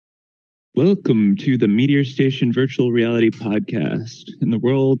Welcome to the Meteor Station Virtual Reality Podcast. In the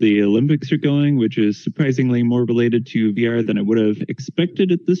world, the Olympics are going, which is surprisingly more related to VR than I would have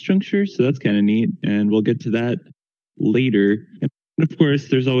expected at this juncture, so that's kind of neat, and we'll get to that later. And of course,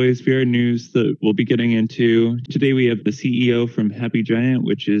 there's always VR news that we'll be getting into. Today we have the CEO from Happy Giant,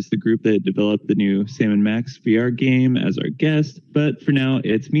 which is the group that developed the new Sam & Max VR game, as our guest, but for now,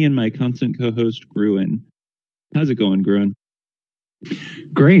 it's me and my constant co-host, Gruen. How's it going, Gruen?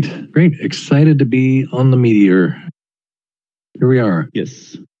 Great. Excited to be on the Meteor. Here we are.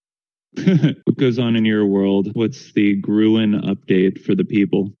 Yes. What goes on in your world? What's the Gruen update for the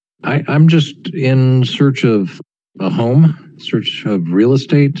people? I'm just in search of a home, search of real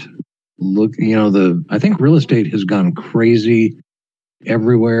estate. I think real estate has gone crazy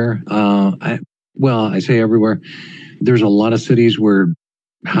everywhere. I say everywhere. There's a lot of cities where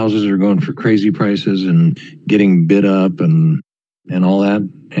houses are going for crazy prices and getting bid up and all that.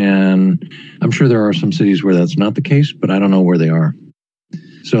 And I'm sure there are some cities where that's not the case, but I don't know where they are.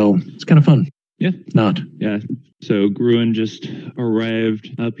 So it's kind of fun. Yeah. Not. Yeah. So Gruen just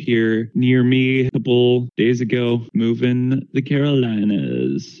arrived up here near me a couple days ago, moving the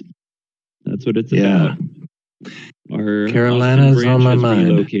Carolinas. That's what it's about. Our Carolinas on my mind.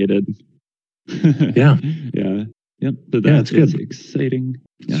 Relocated. Yeah. Yeah. Yep. So that's good. Exciting.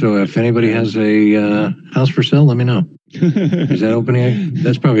 Yeah. So if anybody has a house for sale, let me know. Is that opening?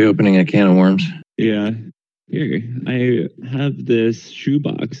 That's probably opening a can of worms. Yeah. Here, I have this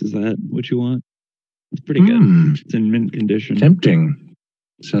shoebox. Is that what you want? It's pretty good. It's in mint condition. Tempting.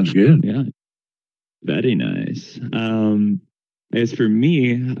 Sounds good. Yeah. Very nice. As for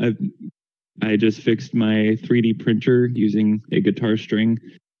me, I just fixed my 3D printer using a guitar string.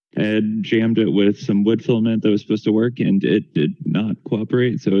 I had jammed it with some wood filament that was supposed to work, and it did not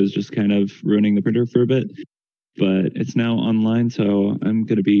cooperate, so it was just kind of ruining the printer for a bit. But it's now online, so I'm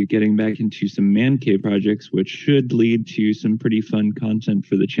going to be getting back into some man cave projects, which should lead to some pretty fun content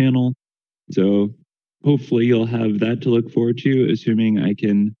for the channel. So hopefully you'll have that to look forward to, assuming I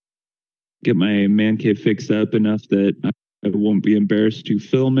can get my man cave fixed up enough that I won't be embarrassed to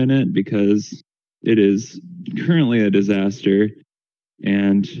film in it, because it is currently a disaster.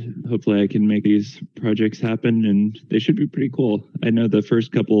 And hopefully I can make these projects happen, and they should be pretty cool. I know the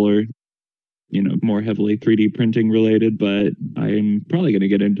first couple are, more heavily 3D printing related, but I'm probably going to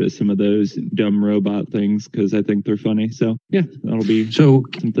get into some of those dumb robot things because I think they're funny. So yeah, that'll be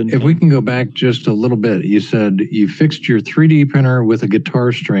something if fun. We can go back just a little bit, you said you fixed your 3D printer with a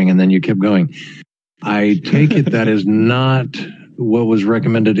guitar string and then you kept going. I take it that is not what was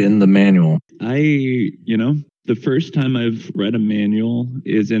recommended in the manual. The first time I've read a manual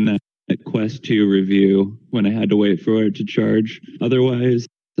is in that Quest 2 review when I had to wait for it to charge. Otherwise,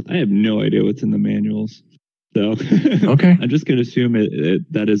 I have no idea what's in the manuals. So okay. I'm just going to assume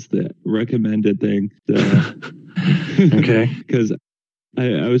that is the recommended thing. So, okay. Because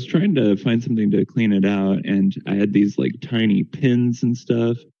I was trying to find something to clean it out, and I had these like tiny pins and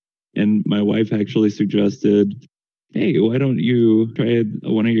stuff. And my wife actually suggested, hey, why don't you try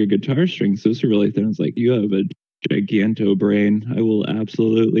one of your guitar strings? Those are really thin. I was like, you have a giganto brain. I will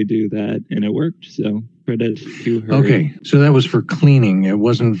absolutely do that. And it worked. So credit to her. Okay. So that was for cleaning. It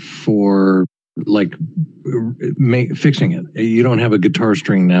wasn't for fixing it. You don't have a guitar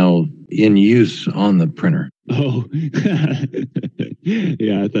string now in use on the printer. Oh,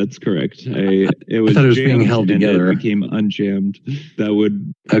 yeah, that's correct. I thought it was being held together. It became unjammed. That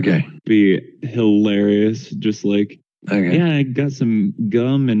would be hilarious. Just like, yeah, I got some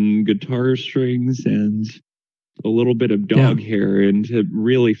gum and guitar strings and a little bit of dog hair, and it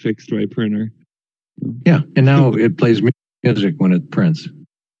really fixed my printer. Yeah, and now it plays music when it prints.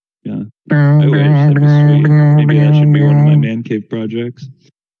 Yeah, I wish. That'd be sweet. Maybe that should be one of my man cave projects.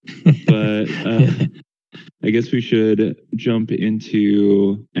 But I guess we should jump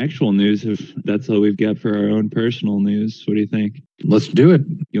into actual news if that's all we've got for our own personal news. What do you think? Let's do it.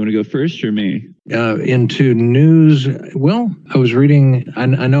 You want to go first or me? Into news. Well, I was reading, I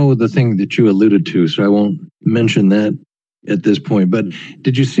know the thing that you alluded to, so I won't mention that at this point, but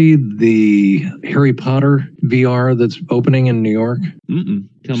did you see the Harry Potter VR that's opening in New York? Mm-mm.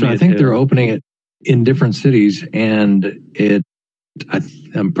 So I think they're opening it in different cities, and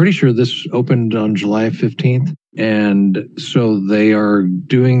I'm pretty sure this opened on July 15th. And so they are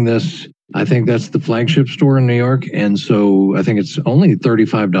doing this. I think that's the flagship store in New York. And so I think it's only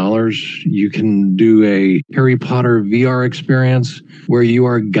 $35. You can do a Harry Potter VR experience where you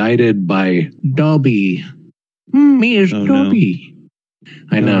are guided by Dobby. Me is Dobby.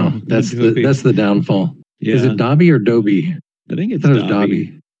 No. I know. That's the downfall. Yeah. Is it Dobby or Dobby? I think it's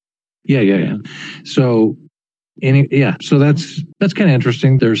Dobby. Yeah. So So that's kind of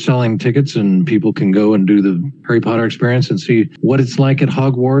interesting. They're selling tickets, and people can go and do the Harry Potter experience and see what it's like at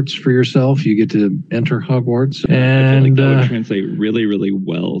Hogwarts for yourself. You get to enter Hogwarts, and I feel like that would translate really, really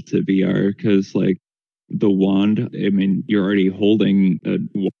well to VR because, like, the wand. I mean, you're already holding a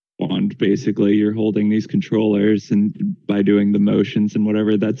wand. Basically, you're holding these controllers, and by doing the motions and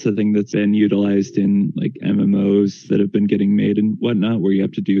whatever, that's the thing that's been utilized in like MMOs that have been getting made and whatnot, where you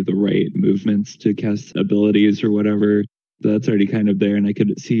have to do the right movements to cast abilities or whatever. That's already kind of there, and I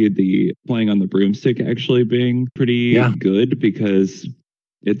could see the playing on the broomstick actually being pretty good because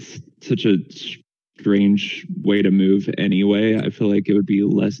it's such a strange way to move anyway. I feel like it would be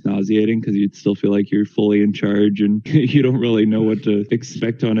less nauseating because you'd still feel like you're fully in charge and you don't really know what to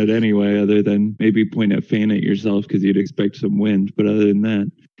expect on it anyway, other than maybe point a fan at yourself because you'd expect some wind. But other than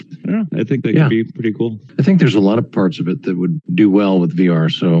that, I don't know. I think that could be pretty cool. I think there's a lot of parts of it that would do well with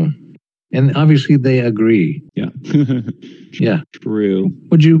VR. So, and obviously they agree. Yeah. Yeah. True.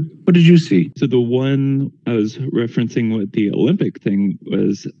 What did you see? So the one I was referencing with the Olympic thing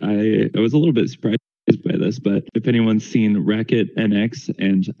was I was a little bit surprised by this, but if anyone's seen Racket NX,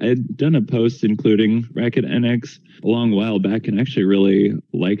 and I'd done a post including Racket NX a long while back and actually really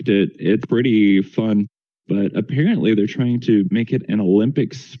liked it. It's pretty fun, but apparently they're trying to make it an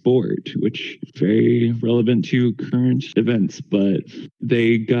Olympic sport, which is very relevant to current events, but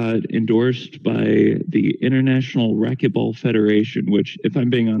they got endorsed by the International Racquetball Federation, which, if I'm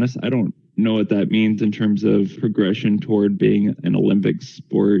being honest, I don't know what that means in terms of progression toward being an Olympic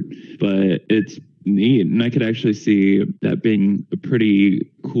sport, but it's neat, and I could actually see that being a pretty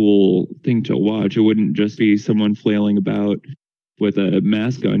cool thing to watch. It wouldn't just be someone flailing about with a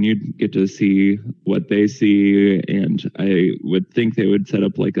mask on. You'd get to see what they see, and I would think they would set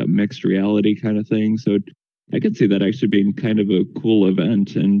up like a mixed reality kind of thing. So I could see that actually being kind of a cool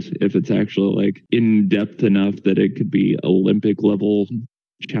event, and if it's actually like in depth enough that it could be Olympic level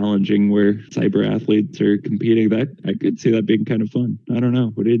challenging where cyber athletes are competing, that I could see that being kind of fun. I don't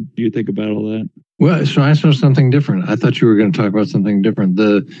know. What did you think about all that? Well, so I saw something different. I thought you were going to talk about something different.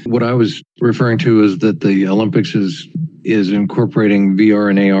 What I was referring to is that the Olympics is incorporating VR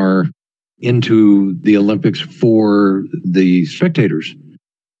and AR into the Olympics for the spectators.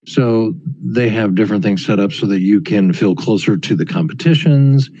 So they have different things set up so that you can feel closer to the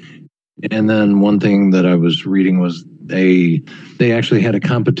competitions. And then one thing that I was reading was they actually had a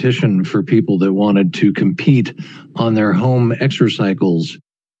competition for people that wanted to compete on their home exercycles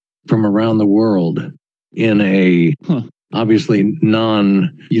from around the world in a obviously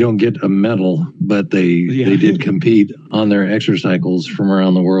you don't get a medal, but they did compete on their exercycles from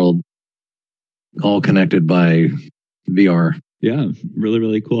around the world, all connected by VR. Yeah, really,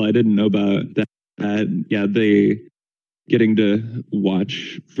 really cool. I didn't know about that. Yeah, they getting to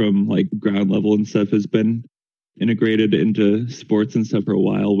watch from like ground level and stuff has been integrated into sports and stuff for a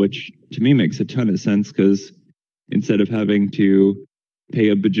while, which to me makes a ton of sense because instead of having to pay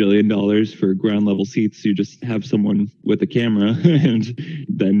 $1 bajillion for ground level seats, you just have someone with a camera and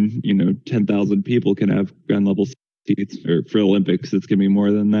then 10,000 people can have ground level seats. Or for Olympics it's gonna be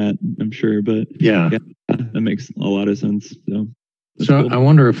more than that, I'm sure, but yeah, that makes a lot of sense. So cool. I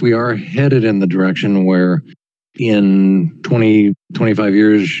wonder if we are headed in the direction where in 20, 25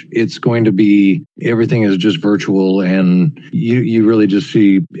 years, it's going to be everything is just virtual, and you really just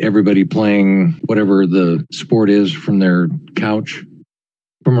see everybody playing whatever the sport is from their couch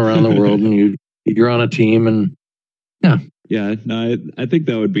from around the world, and you're on a team, and no, I think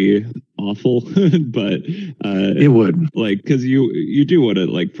that would be awful, but it would, like, because you do want it,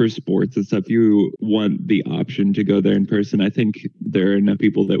 like for sports and stuff, you want the option to go there in person. I think there are enough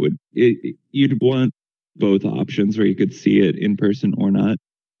people that you'd want both options where you could see it in person or not.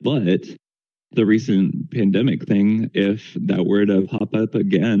 But the recent pandemic thing, if that were to pop up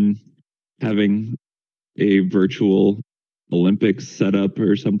again, having a virtual Olympics setup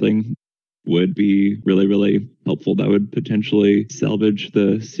or something would be really, really helpful. That would potentially salvage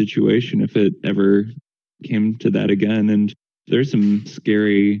the situation if it ever came to that again. And there's some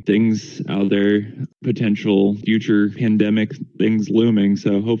scary things out there, potential future pandemic things looming.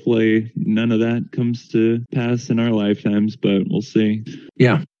 So hopefully none of that comes to pass in our lifetimes, but we'll see.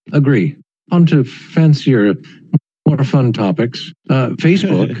 Yeah, agree. On to fancier, more fun topics.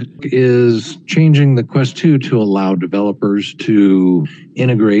 Facebook is changing the Quest 2 to allow developers to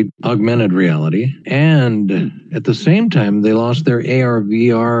integrate augmented reality. And at the same time, they lost their AR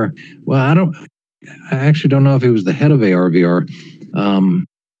VR. Well, I actually don't know if he was the head of AR/VR.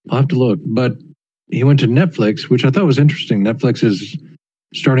 I'll have to look. But he went to Netflix, which I thought was interesting. Netflix is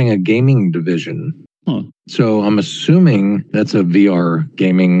starting a gaming division. So I'm assuming that's a VR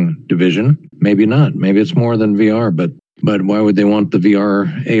gaming division. maybe not. Maybe it's more than VR, but why would they want the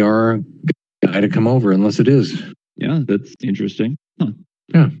VR AR guy to come over unless it is? Yeah, that's interesting. Huh.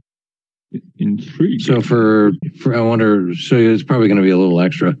 Yeah. Intriguing. So for I wonder, so it's probably going to be a little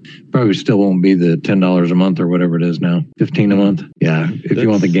extra. Probably still won't be the $10 a month or whatever it is now. $15 a month. Yeah. If you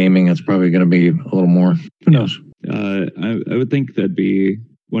want the gaming, it's probably going to be a little more. Who knows? I would think that'd be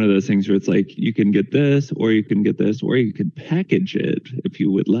one of those things where it's like, you can get this, or you can get this, or you could package it if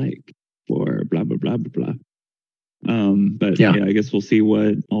you would like, or blah, blah, blah, blah, blah. But yeah, I guess we'll see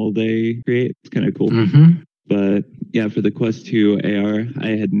what all they create. It's kind of cool. Mm-hmm. But yeah, for the Quest 2 AR,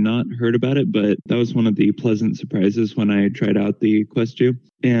 I had not heard about it, but that was one of the pleasant surprises when I tried out the Quest 2.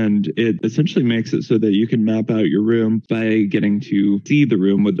 And it essentially makes it so that you can map out your room by getting to see the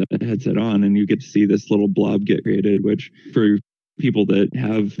room with the headset on, and you get to see this little blob get created, which for people that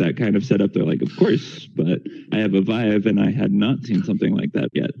have that kind of setup, they're like, of course, but I have a Vive and I had not seen something like that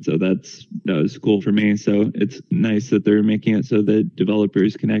yet. So that was cool for me. So it's nice that they're making it so that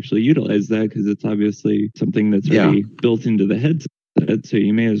developers can actually utilize that, because it's obviously something that's already built into the headset. So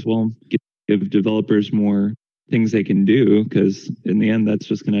you may as well give developers more things they can do, because in the end, that's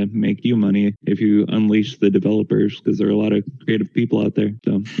just going to make you money if you unleash the developers, because there are a lot of creative people out there.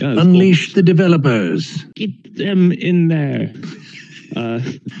 So yeah, unleash the developers. Get them in there.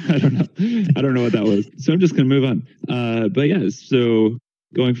 I don't know what that was. So I'm just going to move on. But yeah, so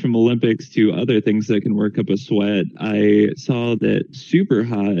going from Olympics to other things that can work up a sweat, I saw that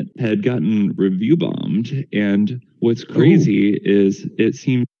Superhot had gotten review bombed. And what's crazy is it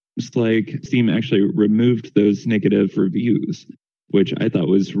seems like Steam actually removed those negative reviews, which I thought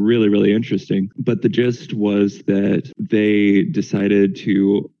was really, really interesting. But the gist was that they decided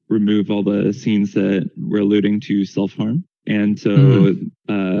to remove all the scenes that were alluding to self-harm. And so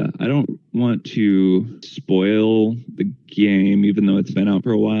I don't want to spoil the game, even though it's been out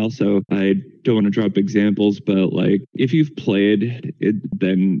for a while. So I don't want to drop examples, but like if you've played it,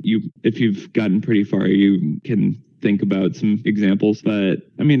 then if you've gotten pretty far, you can think about some examples. But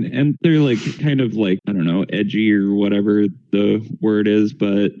I mean, and they're like kind of like, I don't know, edgy or whatever the word is,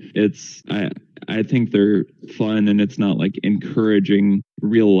 but I think they're fun, and it's not like encouraging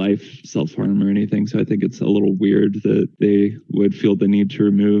real life self-harm or anything. So I think it's a little weird that they would feel the need to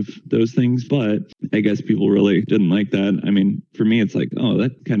remove those things. But I guess people really didn't like that. I mean, for me, it's like, oh,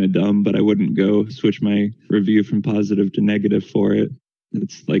 that's kind of dumb, but I wouldn't go switch my review from positive to negative for it.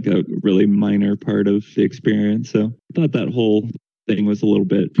 It's like a really minor part of the experience. So I thought that whole thing was a little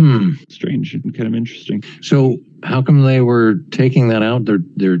bit strange and kind of interesting. So how come they were taking that out?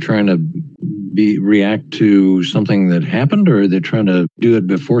 They're trying to react to something that happened, or are they trying to do it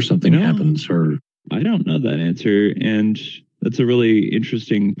before something happens? Or I don't know that answer, and that's a really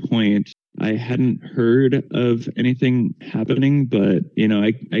interesting point. I hadn't heard of anything happening, but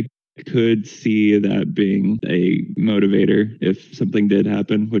I could see that being a motivator if something did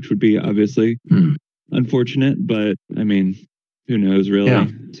happen, which would be obviously unfortunate, but I mean, who knows really? Yeah.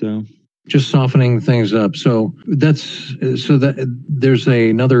 So just softening things up. So that there's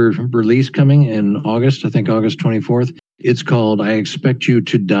another release coming in August, I think August 24th. It's called I Expect You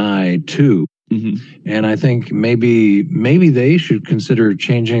to Die 2. Mm-hmm. And I think maybe they should consider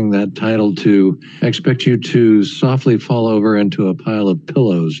changing that title to I Expect You to Softly Fall Over into a Pile of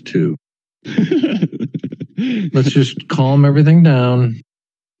Pillows 2. Let's just calm everything down.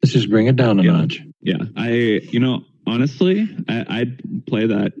 Let's just bring it down a notch. Yeah. Honestly, I'd play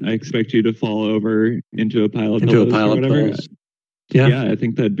that. I Expect You to Fall Over into a Pile of Pillows or whatever. Yeah, I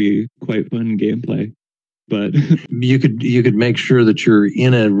think that'd be quite fun gameplay. But you could make sure that you're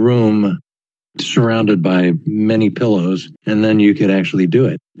in a room surrounded by many pillows, and then you could actually do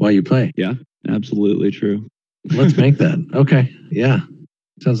it while you play. Yeah, absolutely true. Let's make that. Okay. Yeah.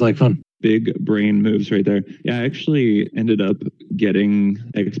 Sounds like fun. Big brain moves right there. Yeah, I actually ended up getting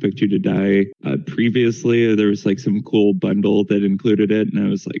I Expect You to Die previously. There was like some cool bundle that included it, and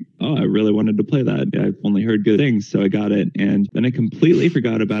I was like, oh, I really wanted to play that. I've only heard good things, so I got it, and then I completely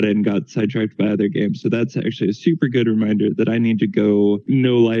forgot about it and got sidetracked by other games. So that's actually a super good reminder that I need to go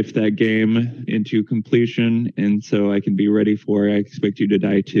no life that game into completion, and so I can be ready for I Expect You to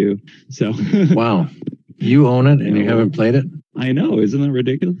Die 2. So wow. You own it and you haven't played it? I know. Isn't that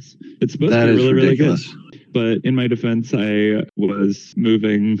ridiculous? It's supposed to be really, really good. But in my defense, I was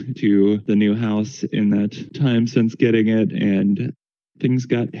moving to the new house in that time since getting it, and things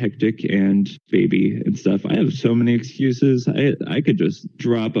got hectic and baby and stuff. I have so many excuses. I could just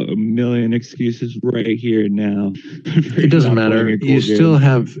drop a million excuses right here now. It doesn't matter. You still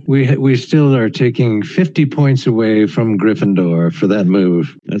have, we still are taking 50 points away from Gryffindor for that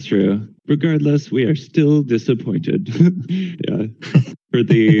move. That's true. Regardless, we are still disappointed. Yeah. For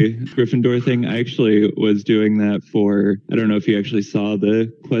the Gryffindor thing, I actually was doing that for, I don't know if you actually saw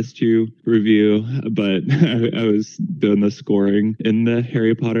the Quest 2 review, but I was doing the scoring in the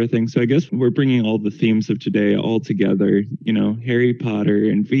Harry Potter thing. So I guess we're bringing all the themes of today all together, you know, Harry Potter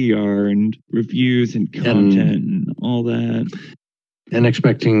and VR and reviews and content and all that. And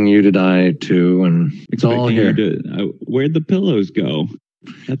expecting you to die too, and it's all here. Where'd the pillows go?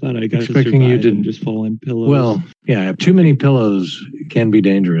 I thought I got expecting to survive you to and just fall in pillows. Well, yeah, too many pillows can be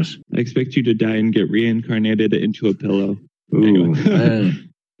dangerous. I expect you to die and get reincarnated into a pillow. Ooh, anyway.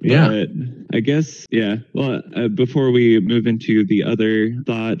 yeah. But I guess, yeah. Well, before we move into the other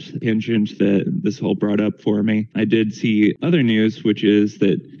thought tangent that this whole brought up for me, I did see other news, which is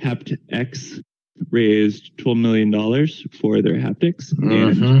that haptX raised $12 million for their haptics.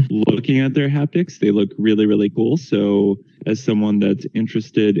 And looking at their haptics, they look really, really cool. So as someone that's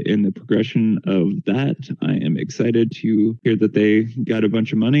interested in the progression of that, I am excited to hear that they got a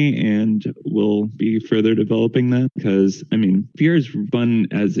bunch of money and will be further developing that. Because, I mean, VR is fun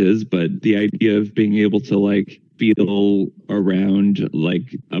as is, but the idea of being able to like feel around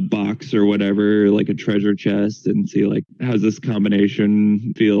like a box or whatever, like a treasure chest, and see like, how's this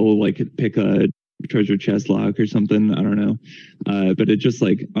combination feel, like pick a treasure chest lock or something, I don't know, but it just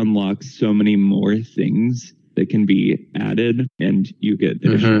like unlocks so many more things that can be added, and you get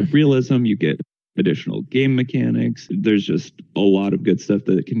additional realism, you get additional game mechanics. There's just a lot of good stuff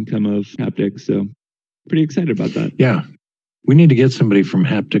that can come of haptics, so pretty excited about that. Yeah, we need to get somebody from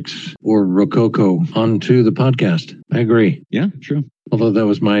Haptics or Rococo onto the podcast. I agree. Yeah, true. Although that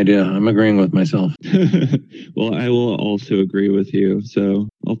was my idea. I'm agreeing with myself. Well, I will also agree with you. So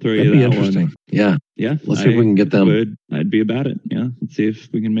I'll throw That'd you be that interesting. one. Yeah. Yeah. Let's see if we can get them. I'd be about it. Yeah. Let's see if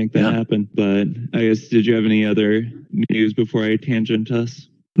we can make that happen. But I guess, did you have any other news before I tangent us?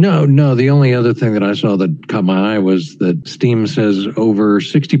 No. The only other thing that I saw that caught my eye was that Steam says over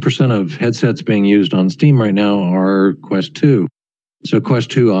 60% of headsets being used on Steam right now are Quest 2. So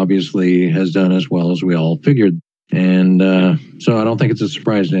Quest 2 obviously has done as well as we all figured. And so I don't think it's a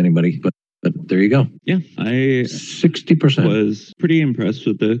surprise to anybody, but there you go. Yeah, I 60% was pretty impressed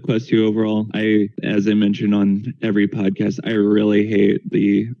with the Quest 2 overall. As I mentioned on every podcast, I really hate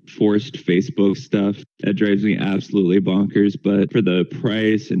the forced Facebook stuff. That drives me absolutely bonkers. But for the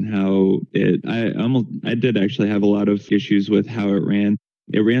price and how I did actually have a lot of issues with how it ran.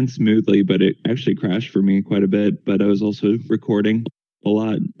 It ran smoothly, but it actually crashed for me quite a bit. But I was also recording a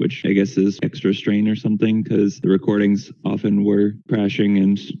lot, which I guess is extra strain or something, because the recordings often were crashing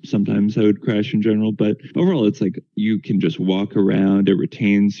and sometimes I would crash in general. But overall, it's like you can just walk around. It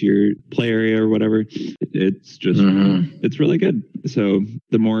retains your play area or whatever. It's just, it's really good. So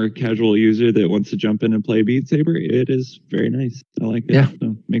the more casual user that wants to jump in and play Beat Saber, it is very nice. I like it. Yeah.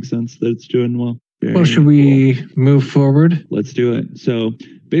 So makes sense that it's doing well. Well, should we move forward? Let's do it. So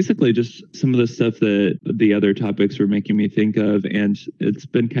basically just some of the stuff that the other topics were making me think of, and it's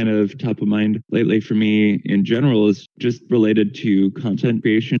been kind of top of mind lately for me in general, is just related to content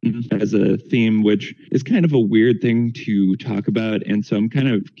creation as a theme, which is kind of a weird thing to talk about. And so I'm kind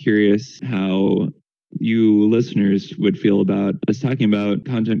of curious how you listeners would feel about us talking about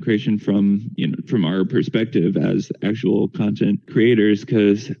content creation from our perspective as actual content creators,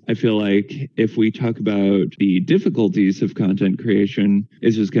 because I feel like if we talk about the difficulties of content creation,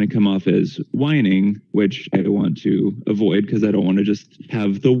 it's just going to come off as whining, which I want to avoid because I don't want to just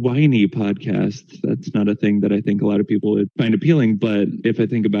have the whiny podcast. That's not a thing that I think a lot of people would find appealing. But if I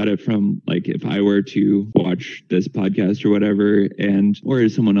think about it from like, if I were to watch this podcast or whatever, or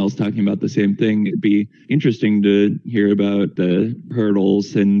someone else talking about the same thing, it'd be interesting to hear about the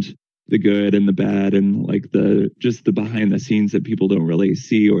hurdles and the good and the bad, and like the behind the scenes that people don't really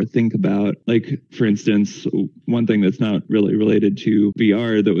see or think about. Like, for instance, one thing that's not really related to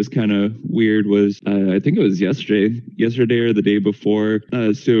VR that was kind of weird was I think it was yesterday or the day before.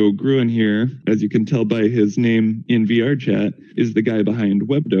 So Gruen here, as you can tell by his name in VR chat, is the guy behind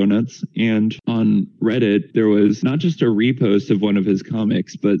Web Donuts. And on Reddit, there was not just a repost of one of his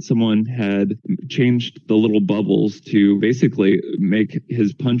comics, but someone had changed the little bubbles to basically make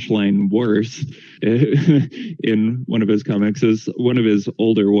his punchline worse in one of his comics. It was one of his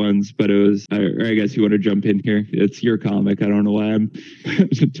older ones, but it was, or I guess you want to jump in here. It's your comic. I don't know why I'm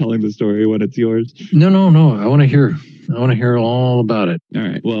telling the story when it's yours. No. I want to hear all about it. All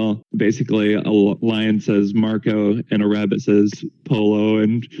right. Well, basically a lion says Marco and a rabbit says Polo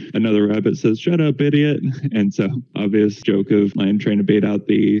and another rabbit says, shut up, idiot. And so obvious joke of lion trying to bait out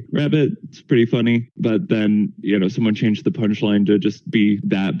the rabbit. It's pretty funny. But then, someone changed the punchline to just be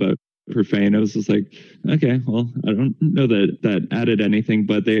that, but profane. I was just like, okay, well, I don't know that added anything,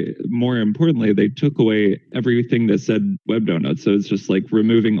 but more importantly, they took away everything that said Web Donuts. So it's just like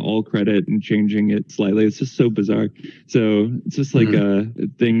removing all credit and changing it slightly. It's just so bizarre. So it's just like a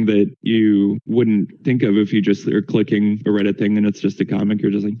thing that you wouldn't think of if you just are clicking a Reddit thing and it's just a comic.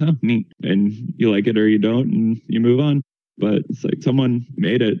 You're just like, oh, neat. And you like it or you don't, and you move on. But it's like someone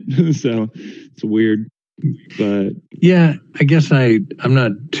made it. So it's weird. But yeah, I guess I'm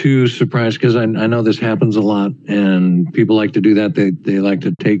not too surprised because I know this happens a lot and people like to do that. They like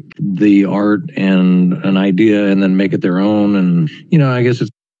to take the art and an idea and then make it their own. And, I guess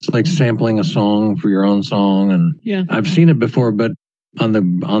it's like sampling a song for your own song. And yeah, I've seen it before, but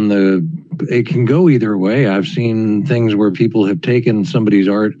it can go either way. I've seen things where people have taken somebody's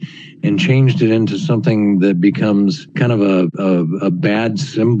art and changed it into something that becomes kind of a bad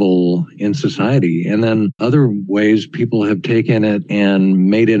symbol in society. And then other ways people have taken it and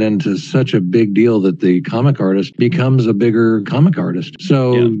made it into such a big deal that the comic artist becomes a bigger comic artist.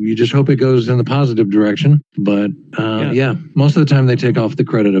 So you just hope it goes in the positive direction. But most of the time they take off the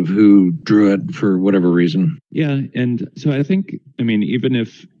credit of who drew it for whatever reason. Yeah. And so I think, even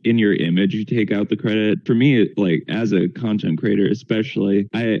if in your image you take out the credit, for me, like as a content creator, especially,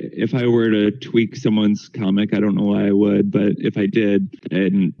 if I were to tweak someone's comic, I don't know why I would, but if I did,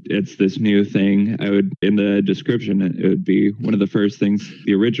 and it's this new thing, I would, in the description, it would be one of the first things,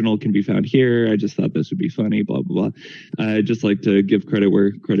 the original can be found here. I just thought this would be funny, blah, blah, blah. I just like to give credit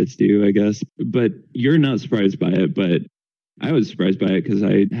where credit's due, I guess. But you're not surprised by it, but I was surprised by it because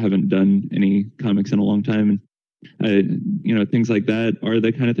I haven't done any comics in a long time. And things like that are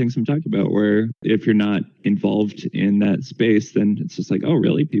the kind of things I'm talking about, where if you're not involved in that space, then it's just like, oh,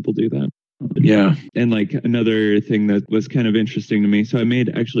 really? People do that? Yeah. And like another thing that was kind of interesting to me. So I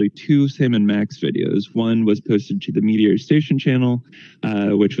made actually 2 Sam and Max videos. One was posted to the Meteor Station channel,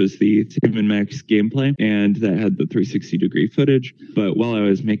 which was the Sam and Max gameplay, and that had the 360-degree footage. But while I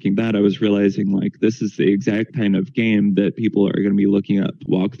was making that, I was realizing like this is the exact kind of game that people are going to be looking up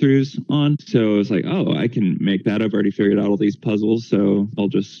walkthroughs on. So I was like, oh, I can make that. I've already figured out all these puzzles, so I'll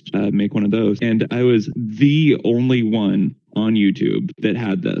just make one of those. And I was the only one on YouTube that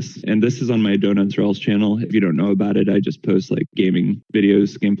had this. And this is on my Donuts Rails channel. If you don't know about it, I just post like gaming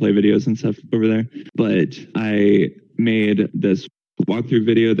videos, gameplay videos and stuff over there. But I made this walkthrough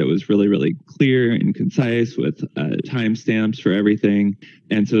video that was really, really clear and concise with timestamps for everything.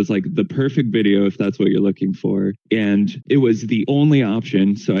 And so it's like the perfect video if that's what you're looking for. And it was the only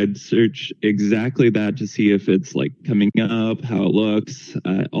option. So I'd search exactly that to see if it's like coming up, how it looks,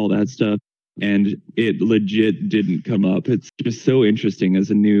 all that stuff. And it legit didn't come up. It's just so interesting as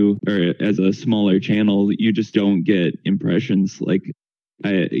a smaller channel. You just don't get impressions. Like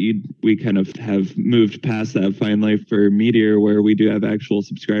we kind of have moved past that finally for Meteor, where we do have actual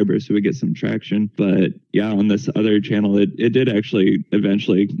subscribers, so we get some traction. But yeah, on this other channel, it did actually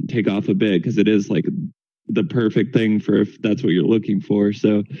eventually take off a bit because it is like the perfect thing for if that's what you're looking for.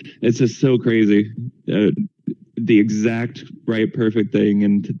 So it's just so crazy. The exact right perfect thing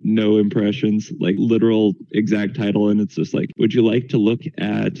and no impressions, like literal exact title. And it's just like, would you like to look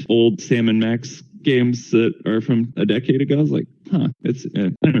at old Sam and Max games that are from a decade ago? I was like, it's I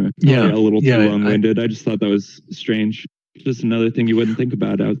don't know, a little too long-winded. I just thought that was strange. Just another thing you wouldn't think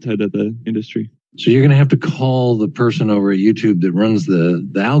about outside of the industry. So you're going to have to call the person over at YouTube that runs the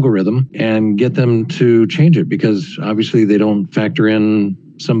algorithm and get them to change it, because obviously they don't factor in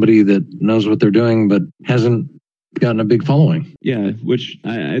somebody that knows what they're doing but hasn't gotten a big following. Yeah, which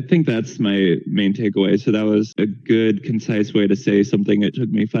I think that's my main takeaway. So that was a good, concise way to say something it took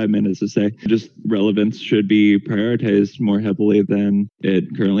me 5 minutes to say. Just relevance should be prioritized more heavily than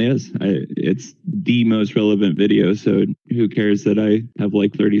it currently is. It's the most relevant video, so who cares that I have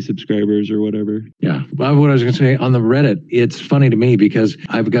like 30 subscribers or whatever? Yeah. Well, what I was going to say on the Reddit, it's funny to me because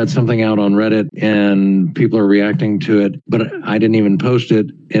I've got something out on Reddit and people are reacting to it, but I didn't even post it.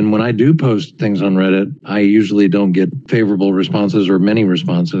 And when I do post things on Reddit, I usually don't get favorable responses or many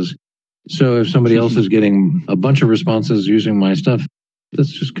responses. So if somebody else is getting a bunch of responses using my stuff,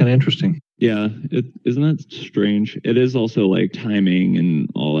 that's just kind of interesting. Yeah, isn't that strange? It is also like timing and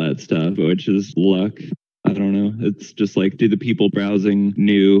all that stuff, which is luck. I don't know. It's just like, do the people browsing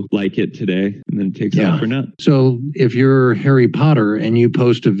new like it today? And then it takes off or not. So if you're Harry Potter and you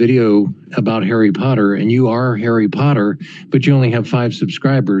post a video about Harry Potter and you are Harry Potter, but you only have 5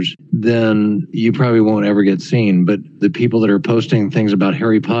 subscribers, then you probably won't ever get seen. But the people that are posting things about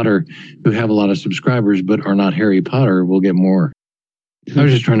Harry Potter who have a lot of subscribers but are not Harry Potter will get more. I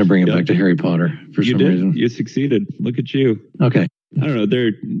was just trying to bring it back to Harry Potter for some reason. You succeeded. Look at you. Okay. I don't know. There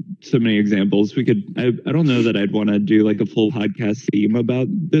are so many examples. I don't know that I'd want to do like a full podcast theme about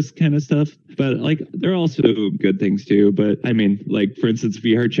this kind of stuff, but like there are also good things too. But I mean, like for instance,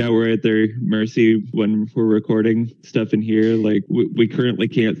 VR chat, we're at their mercy when we're recording stuff in here. Like we currently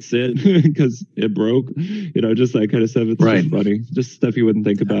can't sit because it broke, just that kind of stuff. It's right. Just funny. Just stuff you wouldn't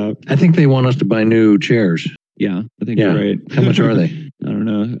think about. I think they want us to buy new chairs. Yeah, I think you're right. How much are they? I don't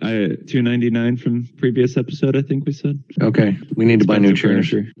know. $299 from previous episode, I think we said. Okay, we need to buy new chairs.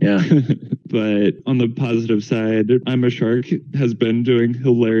 Furniture. Yeah. But on the positive side, I'm a Shark has been doing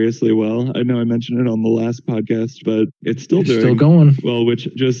hilariously well. I know I mentioned it on the last podcast, but it's still going well, which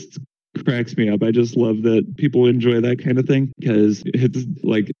just cracks me up. I just love that people enjoy that kind of thing because it's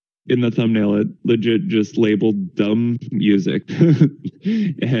like in the thumbnail, it legit just labeled dumb music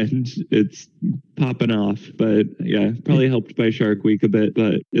and it's popping off. But yeah, probably helped by Shark Week a bit,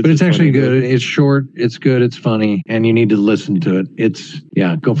 but it's actually good. It's short. It's good. It's funny. And you need to listen to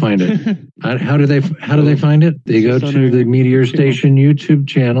it. Go find it. How do they find it? They go to the Meteor Station YouTube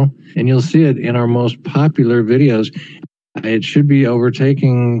channel and you'll see it in our most popular videos. It should be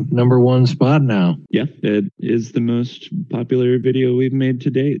overtaking #1 spot now. Yeah, it is the most popular video we've made to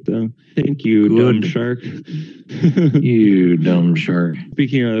date. So thank you, dumb Shark. You dumb Shark.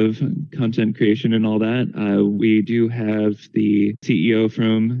 Speaking of content creation and all that, we do have the CEO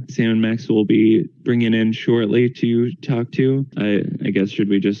from Sam & Max will be bringing in shortly to talk to. I guess should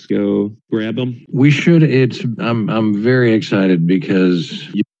we just go grab him? We should. I'm very excited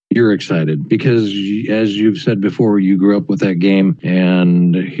because you're excited because, as you've said before, you grew up with that game,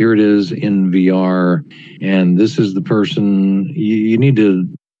 and here it is in VR, and this is the person you need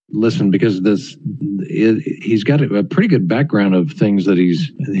to listen because he's got a pretty good background of things that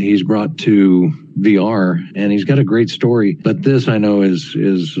he's brought to VR, and he's got a great story. But this I know is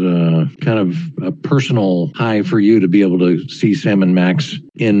kind of a personal high for you to be able to see Sam & Max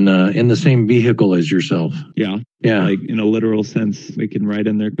in the same vehicle as yourself. Yeah. Yeah. Like in a literal sense, we can ride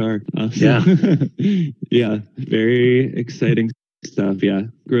in their car. Yeah. Yeah. Very exciting stuff. Yeah.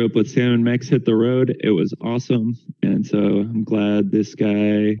 Grew up with Sam & Max hit the road. It was awesome. And so I'm glad this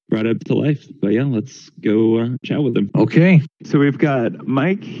guy brought it to life. But yeah, let's go chat with him. Okay. So we've got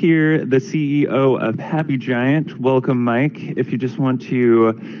Mike here, the CEO of Happy Giant. Welcome, Mike. If you just want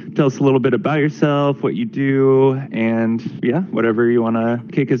to tell us a little bit about yourself, what you do, and yeah, whatever you want to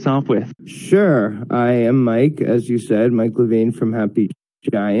kick us off with. Sure. I am Mike, as you said, Mike Levine from Happy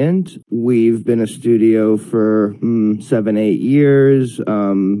Giant. We've been a studio for 7-8 years,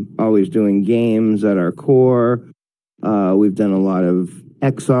 always doing games at our core. We've done a lot of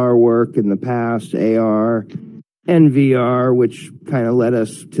XR work in the past, AR and VR, which kind of led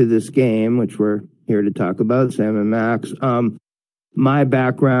us to this game, which we're here to talk about, Sam & Max. My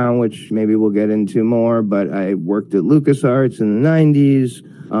background, which maybe we'll get into more, but I worked at LucasArts in the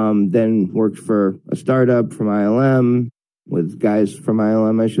 90s, then worked for a startup from ILM, with guys from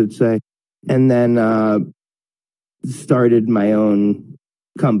ILM, I should say, and then started my own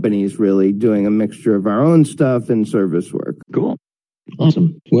companies, really doing a mixture of our own stuff and service work. Cool.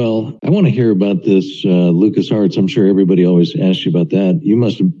 Awesome. Well, I want to hear about this LucasArts. I'm sure everybody always asks you about that. You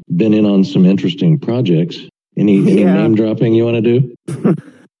must have been in on some interesting projects. Any name dropping you want to do?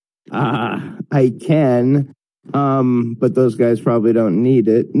 I can, but those guys probably don't need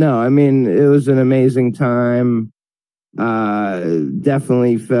it. No, I mean, it was an amazing time.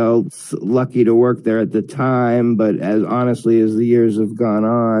 Definitely felt lucky to work there at the time, but as honestly as the years have gone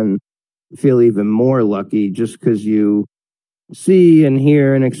on, I feel even more lucky just because you see and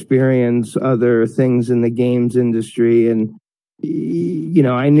hear and experience other things in the games industry. And,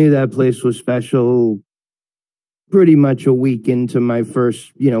 I knew that place was special pretty much a week into my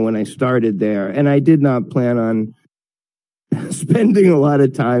first, when I started there. And I did not plan on spending a lot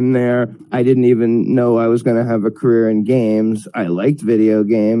of time there. I didn't even know I was going to have a career in games. I liked video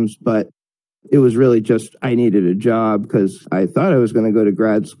games, but it was really just I needed a job because I thought I was going to go to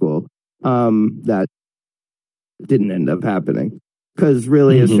grad school. That didn't end up happening because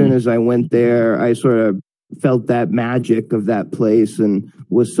really as soon as I went there, I sort of felt that magic of that place and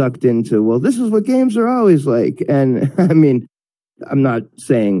was sucked into, well, this is what games are always like. And I mean, I'm not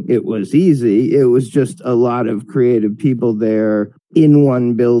saying it was easy. It was just a lot of creative people there in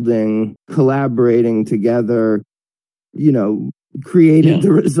one building, collaborating together, created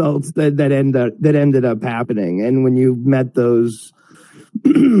the results that ended up happening. And when you met those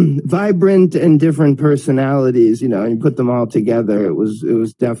vibrant and different personalities, and you put them all together, it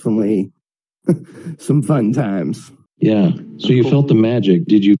was definitely some fun times. Yeah. So you felt the magic.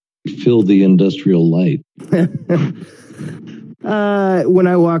 Did you feel the industrial light? When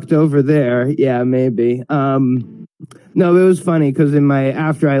I walked over there, yeah, maybe. No, it was funny because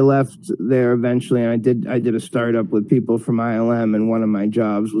after I left there eventually, and I did a startup with people from ILM, and one of my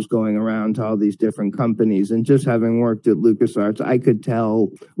jobs was going around to all these different companies. And just having worked at LucasArts, I could tell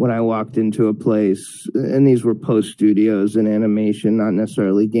when I walked into a place, and these were post studios and animation, not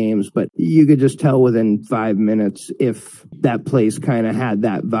necessarily games, but you could just tell within 5 minutes if that place kind of had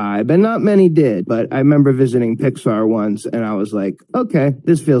that vibe. And not many did, but I remember visiting Pixar once, and I was like, okay,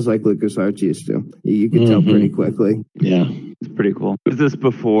 this feels like LucasArts used to. You could tell pretty quickly. Yeah. It's pretty cool. Was this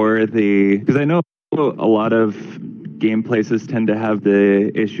before because I know a lot of game places tend to have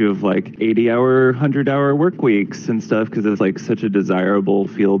the issue of like 80-hour, 100-hour work weeks and stuff because it's like such a desirable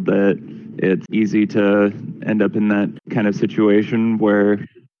field that it's easy to end up in that kind of situation where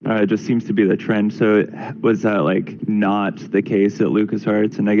it just seems to be the trend. So was that like not the case at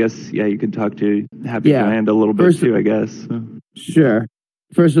LucasArts? And I guess, yeah, you can talk to Happy Giant a little bit too, I guess. Sure.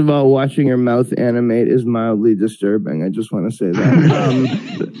 First of all, watching your mouth animate is mildly disturbing. I just want to say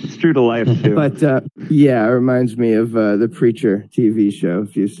that. It's true to life, too. But, yeah, it reminds me of the Preacher TV show,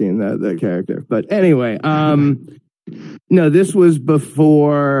 if you've seen that character. But anyway, no, this was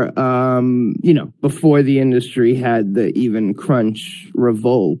before, before the industry had the even crunch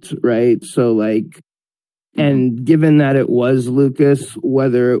revolt, right? So, like, and given that it was Lucas,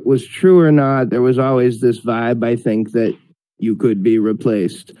 whether it was true or not, there was always this vibe, I think, that you could be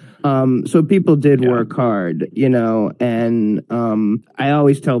replaced. So people did work hard, and I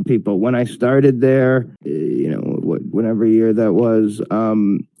always tell people when I started there, whatever year that was,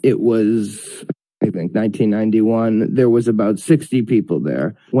 it was, I think, 1991, there was about 60 people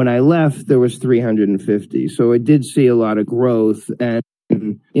there. When I left, there was 350. So I did see a lot of growth, and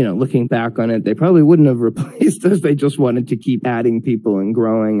looking back on it, they probably wouldn't have replaced us. They just wanted to keep adding people and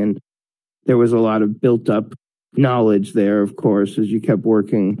growing, and there was a lot of built up knowledge there, of course, as you kept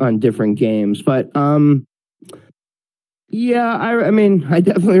working on different games. But I mean, I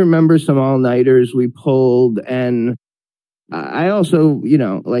definitely remember some all-nighters we pulled, and I also,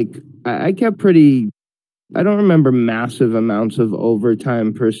 I kept pretty, I don't remember massive amounts of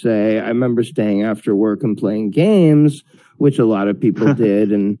overtime per se. I remember staying after work and playing games, which a lot of people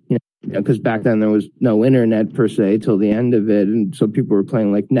did, and because back then there was no internet per se till the end of it, and so people were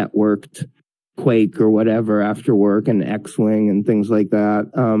playing like networked Quake or whatever after work, and X-Wing and things like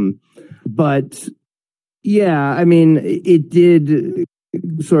that. But yeah, I mean, it did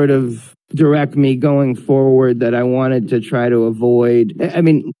sort of direct me going forward that I wanted to try to avoid. I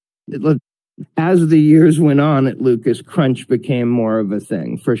mean, as the years went on at Lucas, crunch became more of a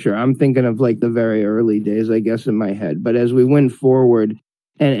thing, for sure. I'm thinking of like the very early days, I guess, in my head. But as we went forward,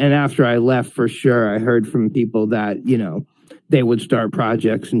 and after I left, for sure, I heard from people that, they would start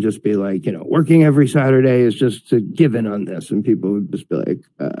projects and just be like, working every Saturday is just a given on this. And people would just be like,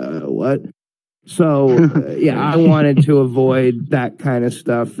 what? So, I wanted to avoid that kind of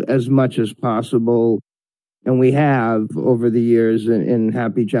stuff as much as possible. And we have over the years in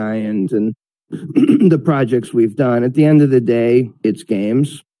Happy Giant and the projects we've done. At the end of the day, it's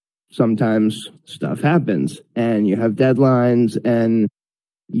games. Sometimes stuff happens and you have deadlines, and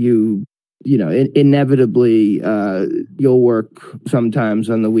inevitably, you'll work sometimes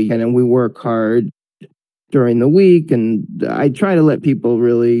on the weekend, and we work hard during the week. And I try to let people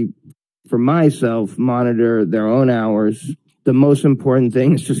really, for myself, monitor their own hours. The most important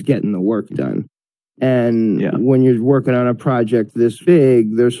thing is just getting the work done. And when you're working on a project this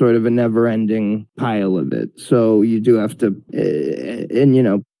big, there's sort of a never ending pile of it. So you do have to,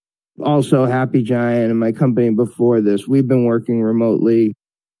 and also Happy Giant and my company before this, we've been working remotely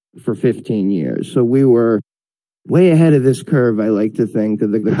for 15 years. So we were way ahead of this curve, I like to think,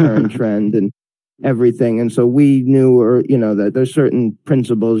 of the current trend and everything. And so we knew, that there's certain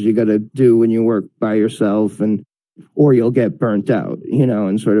principles you got to do when you work by yourself, or you'll get burnt out,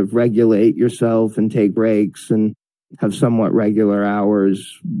 and sort of regulate yourself and take breaks and have somewhat regular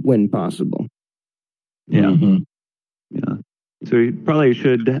hours when possible. Yeah. Mm-hmm. Yeah. So we probably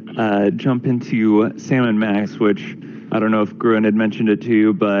should jump into Sam & Max, which I don't know if Gruen had mentioned it to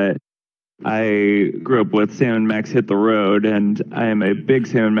you, but I grew up with Sam & Max Hit the Road, and I am a big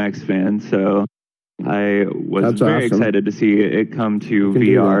Sam & Max fan, so I was very excited to see it come to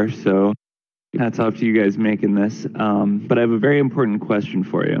VR, so hats off to you guys making this. But I have a very important question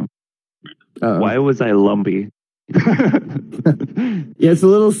for you. Why was I lumpy? Yeah, it's a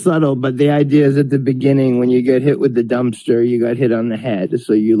little subtle, but the idea is at the beginning when you get hit with the dumpster, you got hit on the head,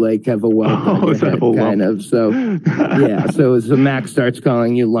 so you have a welt on your head, kind of. So so Max starts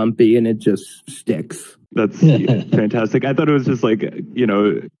calling you lumpy, and it just sticks. That's fantastic. I thought it was just like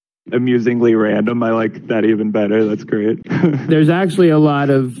amusingly random. I like that even better. That's great. There's actually a lot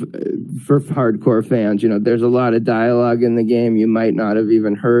of, for hardcore fans, there's a lot of dialogue in the game you might not have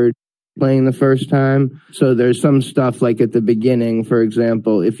even heard playing the first time. So there's some stuff like at the beginning, for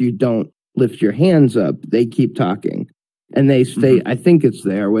example, if you don't lift your hands up, they keep talking. And they say, I think it's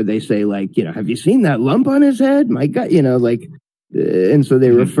there where they say, like, have you seen that lump on his head? My God, and so they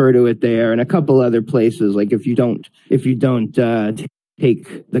refer to it there, and a couple other places. Like if you don't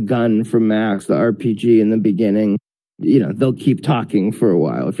take the gun from Max, the RPG in the beginning, they'll keep talking for a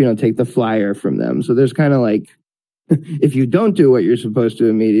while. If you don't take the flyer from them, so there's kind of like, if you don't do what you're supposed to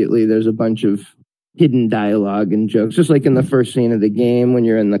immediately, there's a bunch of hidden dialogue and jokes. Just like in the first scene of the game when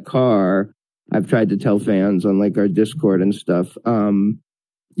you're in the car, I've tried to tell fans on like our Discord and stuff.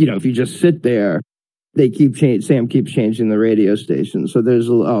 If you just sit there, Sam keeps changing the radio station. So there's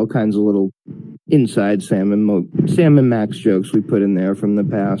all kinds of little inside Sam and Max jokes we put in there from the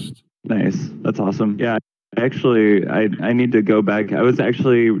past. Nice. That's awesome. Yeah. Actually, I need to go back. I was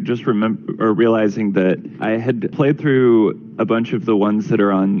actually just realizing that I had played through a bunch of the ones that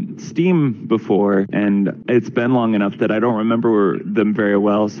are on Steam before, and it's been long enough that I don't remember them very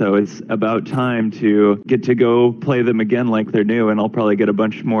well. So it's about time to get to go play them again like they're new, and I'll probably get a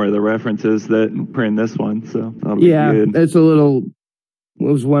bunch more of the references that were in this one. So that'll be good. That's it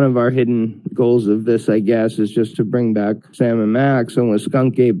was one of our hidden goals of this, I guess, is just to bring back Sam and Max, and with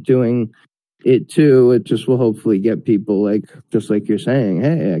Skunk Ape doing it too, it just will hopefully get people just like you're saying,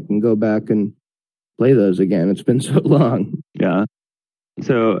 hey, I can go back and play those again. It's been so long. Yeah.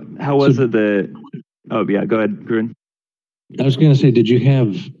 So how was it that, oh yeah, go ahead, Gruen. I was going to say, did you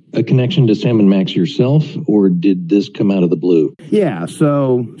have a connection to Sam and Max yourself, or did this come out of the blue? Yeah,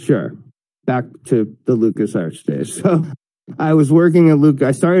 so sure. Back to the LucasArts days. So I was working at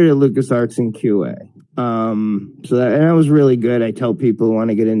I started at LucasArts in QA. And that was really good. I tell people who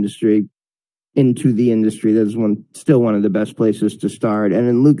want to get into the industry, that's still one of the best places to start. And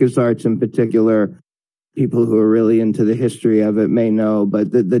in LucasArts in particular, people who are really into the history of it may know,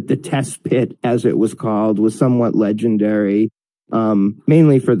 but the test pit, as it was called, was somewhat legendary,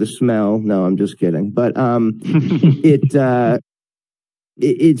 mainly for the smell. No, I'm just kidding. But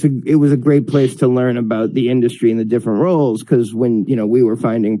it was a great place to learn about the industry and the different roles, because when we were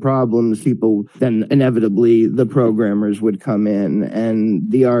finding problems, people then inevitably the programmers would come in and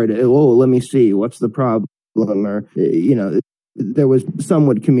the let me see, what's the problem, or there was some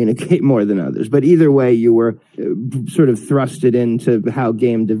would communicate more than others, but either way you were sort of thrusted into how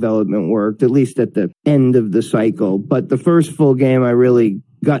game development worked, at least at the end of the cycle. But the first full game I really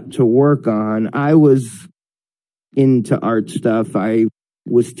got to work on, I was into art stuff. I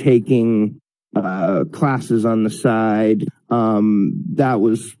was taking classes on the side. That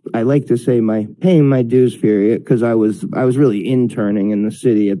was, I like to say, paying my dues period, because I was really interning in the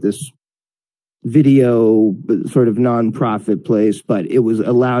city at this video sort of non-profit place, but it was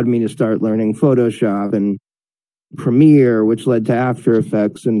allowed me to start learning Photoshop and Premiere, which led to After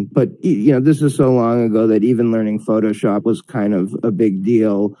Effects. But this is so long ago that even learning Photoshop was kind of a big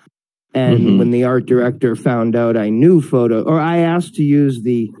deal. And when the art director found out I knew I asked to use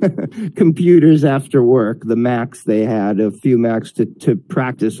the computers after work, the Macs they had, a few Macs to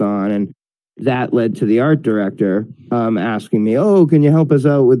practice on. And that led to the art director asking me, oh, can you help us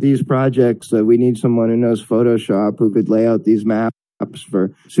out with these projects? We need someone who knows Photoshop who could lay out these maps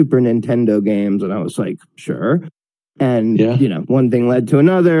for Super Nintendo games. And I was like, sure. And, one thing led to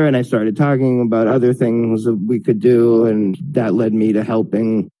another. And I started talking about other things that we could do. And that led me to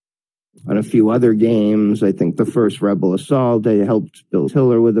helping on a few other games. I think the first Rebel Assault, I helped Bill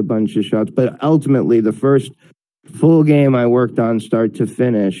Tiller with a bunch of shots. But ultimately, the first full game I worked on start to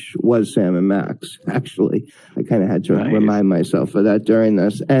finish was Sam and Max, actually. I kind of had to remind myself of that during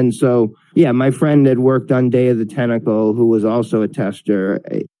this. And so, my friend had worked on Day of the Tentacle, who was also a tester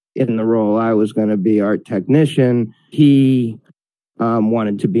in the role I was going to be art technician. He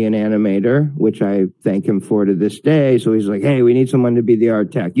wanted to be an animator, which I thank him for to this day. So he's like, hey, we need someone to be the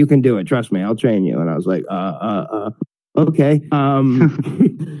art tech. You can do it. Trust me, I'll train you. And I was like, okay.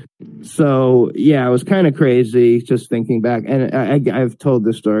 So, it was kind of crazy just thinking back. And I've told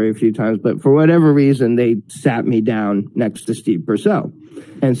this story a few times, but for whatever reason, they sat me down next to Steve Purcell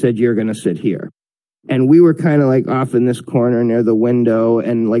and said, you're going to sit here. And we were kind of like off in this corner near the window,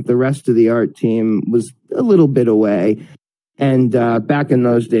 and like the rest of the art team was a little bit away. And back in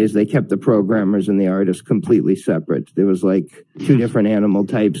those days, they kept the programmers and the artists completely separate. There was like two different animal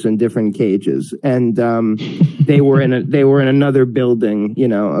types in different cages, and they were in another building,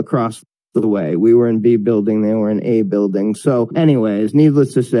 across the way. We were in B building, they were in A building. So, anyways,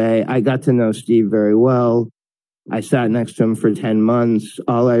 needless to say, I got to know Steve very well. I sat next to him for 10 months.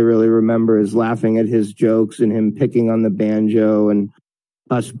 All I really remember is laughing at his jokes and him picking on the banjo and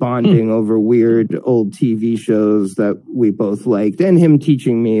us bonding over weird old TV shows that we both liked, and him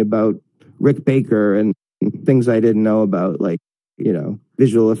teaching me about Rick Baker and things I didn't know about, like,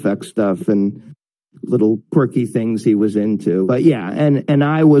 visual effects stuff and little quirky things he was into. But yeah, and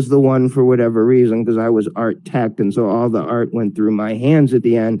I was the one, for whatever reason, because I was art tech, and so all the art went through my hands at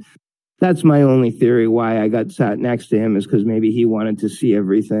the end. That's my only theory why I got sat next to him, is because maybe he wanted to see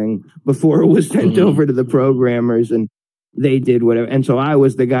everything before it was sent over to the programmers, and they did whatever. And so I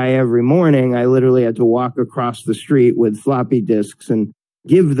was the guy every morning. I literally had to walk across the street with floppy disks and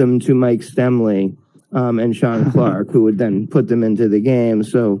give them to Mike Stemley and Sean Clark, who would then put them into the game.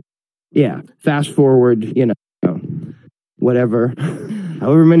 So yeah, fast forward, whatever,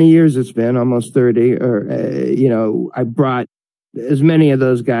 however many years it's been, almost 30, or, I brought as many of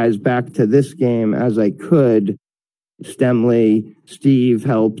those guys back to this game as I could. Stemley, Steve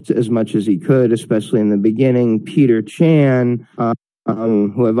helped as much as he could, especially in the beginning. Peter Chan,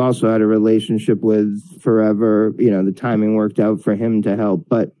 who I've also had a relationship with forever, the timing worked out for him to help.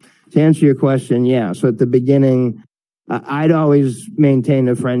 But to answer your question, yeah, so at the beginning, I'd always maintained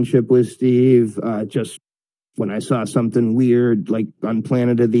a friendship with Steve. Just when I saw something weird, like on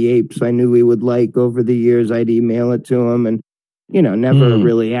Planet of the Apes, I knew he would like over the years, I'd email it to him, and never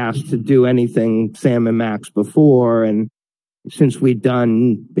really asked to do anything Sam and Max before. And since we'd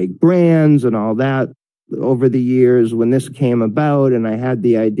done big brands and all that over the years, when this came about and I had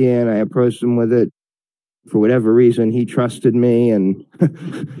the idea and I approached him with it, for whatever reason, he trusted me and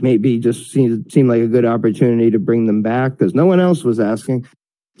maybe just seemed like a good opportunity to bring them back because no one else was asking.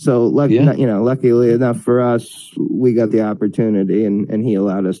 So, luckily enough for us, we got the opportunity and he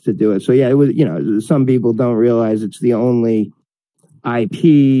allowed us to do it. So, yeah, it was, some people don't realize it's the only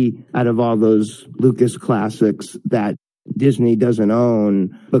IP out of all those Lucas classics that Disney doesn't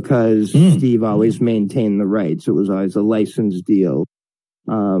own because Steve always maintained the rights. It was always a license deal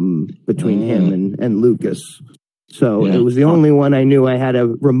between him and Lucas. So it was the only one I knew I had a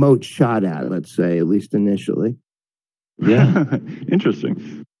remote shot at, let's say, at least initially. Yeah.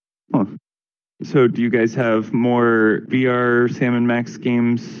 Interesting. Huh. So do you guys have more VR Sam and Max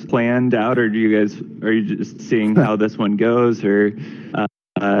games planned out, or are you just seeing how this one goes, or what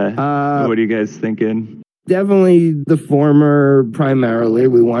are you guys thinking? Definitely the former primarily.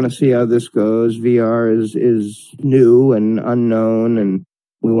 We want to see how this goes. VR is new and unknown, and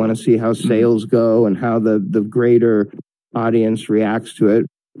we want to see how sales go and how the greater audience reacts to it.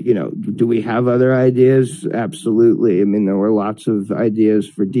 Do we have other ideas? Absolutely. I mean, there were lots of ideas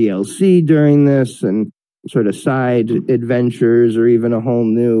for DLC during this and sort of side adventures or even a whole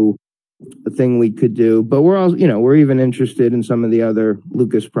new thing we could do. But we're all, we're even interested in some of the other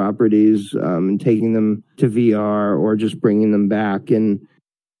Lucas properties and taking them to VR or just bringing them back in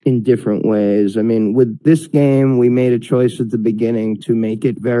different ways. I mean, with this game, we made a choice at the beginning to make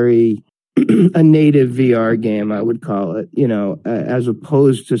it very a native VR game, I would call it, as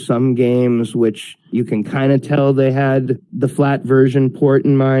opposed to some games which you can kind of tell they had the flat version port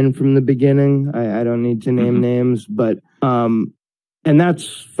in mind from the beginning. I don't need to name names, but, and that's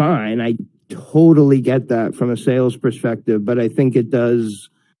fine. I totally get that from a sales perspective, but I think it does,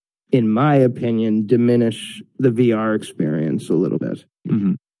 in my opinion, diminish the VR experience a little bit.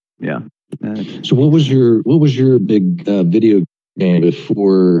 Mm-hmm. Yeah. So what was your big video game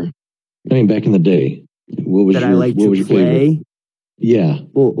before? I mean, back in the day, what was I like to play? Favorite? Yeah,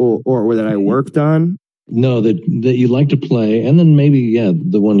 or that I worked on. No, that you like to play, and then maybe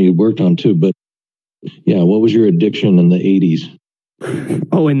the one you worked on too. But yeah, what was your addiction in the 80s?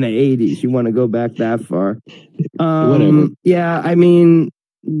 Oh, in the 80s, you want to go back that far? Whatever. Yeah, I mean,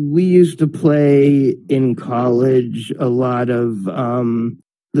 we used to play in college a lot of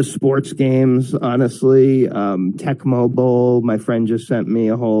the sports games. Honestly, Tecmo Bowl. My friend just sent me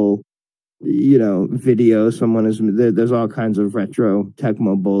a whole video. There's all kinds of retro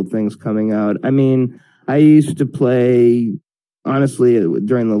Tecmo Bowl things coming out. I mean, I used to play, honestly,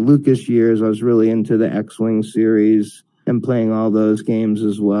 during the Lucas years, I was really into the X-Wing series and playing all those games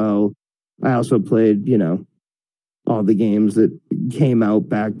as well. I also played, all the games that came out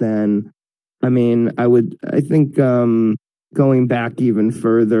back then. I mean, I think going back even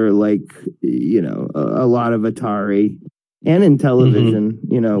further, like, a lot of Atari. And in television,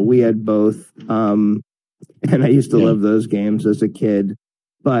 we had both. And I used to love those games as a kid.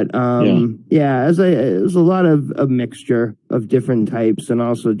 But it was a lot of a mixture of different types. And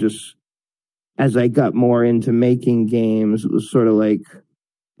also just as I got more into making games, it was sort of like,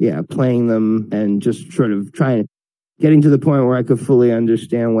 playing them and just sort of trying getting to the point where I could fully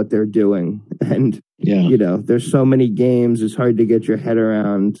understand what they're doing. And, there's so many games, it's hard to get your head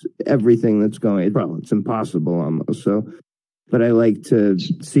around everything that's going. Well, it's impossible almost. So, but I like to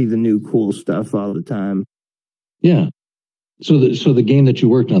see the new cool stuff all the time. Yeah. So the game that you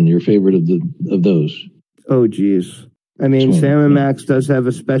worked on, your favorite of those? Oh, geez. I mean, Sam & Max does have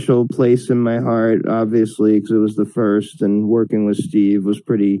a special place in my heart, obviously, because it was the first, and working with Steve was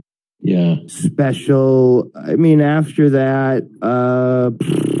pretty special. I mean, after that,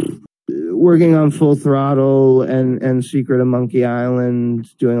 working on Full Throttle and Secret of Monkey Island,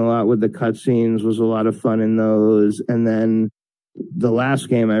 doing a lot with the cutscenes was a lot of fun in those. And then the last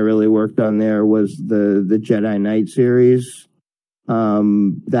game I really worked on there was the Jedi Knight series.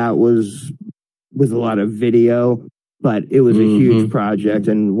 That was with a lot of video, but it was a huge project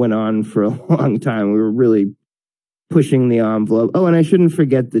and went on for a long time. We were really pushing the envelope. Oh, and I shouldn't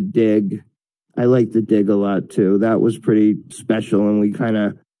forget the Dig. I like the Dig a lot too. That was pretty special, and we kind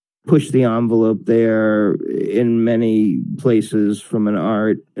of pushed the envelope there in many places from an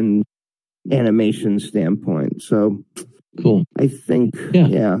art and animation standpoint. So cool. I think,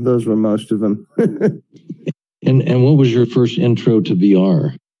 those were most of them. And what was your first intro to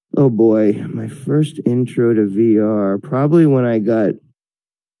VR? Oh boy, my first intro to VR, probably when I got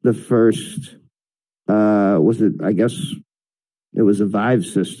the first, I guess it was a Vive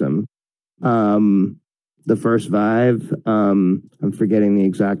system. The first Vive, I'm forgetting the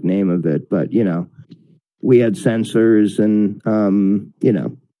exact name of it, but we had sensors and,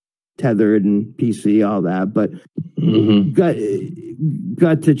 tethered and PC, all that, but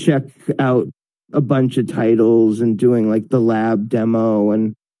got to check out a bunch of titles and doing like the lab demo,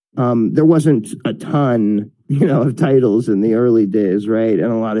 and there wasn't a ton of titles in the early days, right?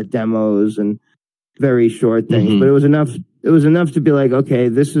 And a lot of demos and very short things, but it was enough to be like, okay,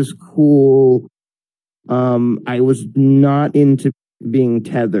 this is cool. I was not into being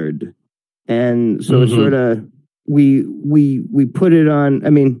tethered, and so it's sort of we put it on. I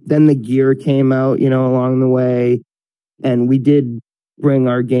mean, then the gear came out along the way, and we did bring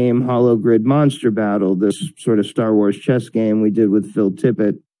our game Hollow Grid Monster Battle, this sort of Star Wars chess game we did with Phil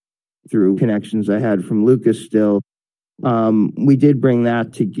Tippett through connections I had from Lucas still. We did bring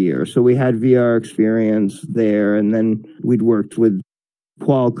that to gear. So we had VR experience there, and then we'd worked with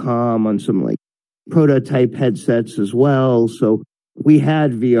Qualcomm on some like prototype headsets as well. So we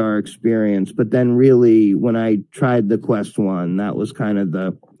had VR experience, but then really when I tried the Quest 1, that was kind of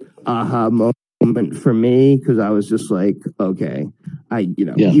the aha moment for me, because I was just like, okay,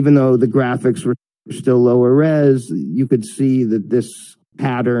 even though the graphics were still lower res, you could see that this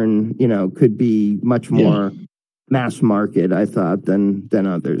pattern, could be much more mass market, I thought, than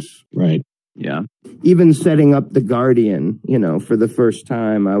others. Right. Yeah. Even setting up the Guardian, for the first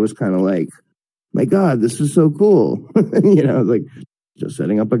time, I was kind of like, my God, this is so cool. Like just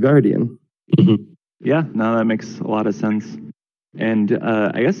setting up a Guardian. Yeah, no, that makes a lot of sense. And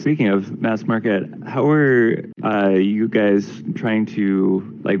I guess speaking of mass market, how are you guys trying to,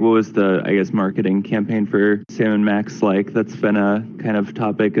 what was the, marketing campaign for Sam & Max like? That's been a kind of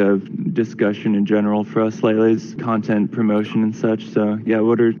topic of discussion in general for us lately, is content promotion and such. So, yeah,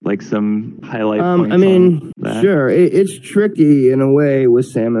 what are, some highlight points on that? Sure. It's tricky in a way with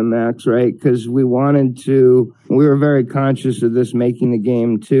Sam & Max, right? Because we were very conscious of this making the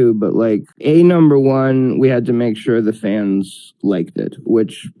game too, but number one, we had to make sure the fans liked it,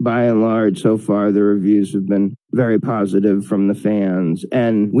 which by and large so far the reviews have been very positive from the fans,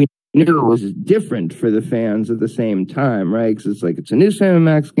 and we knew it was different for the fans at the same time, right? Because it's a new Sam &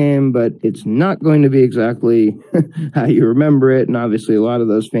 Max game, but it's not going to be exactly how you remember it, and obviously a lot of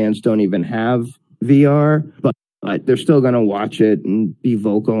those fans don't even have VR, but they're still going to watch it and be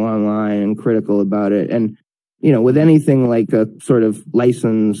vocal online and critical about it. And with anything like a sort of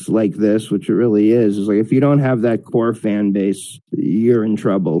license like this, which it really is if you don't have that core fan base, you're in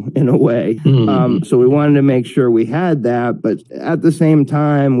trouble in a way. So we wanted to make sure we had that, but at the same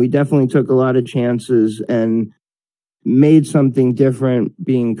time, we definitely took a lot of chances and made something different,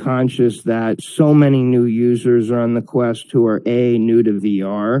 being conscious that so many new users are on the Quest who are A, new to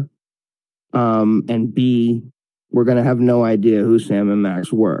VR, and B, we're going to have no idea who Sam &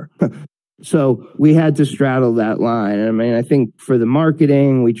 Max were. So we had to straddle that line. I mean, I think for the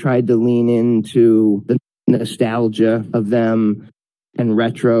marketing, we tried to lean into the nostalgia of them and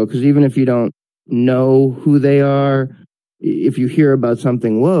retro, because even if you don't know who they are, if you hear about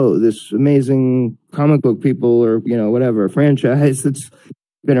something, whoa, this amazing comic book people or, whatever, franchise that's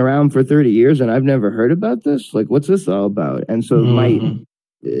been around for 30 years and I've never heard about this, what's this all about? And so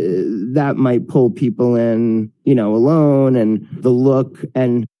that might pull people in, alone, and the look,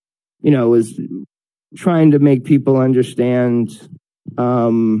 and, was trying to make people understand,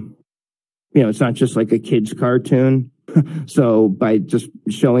 it's not just like a kid's cartoon. So by just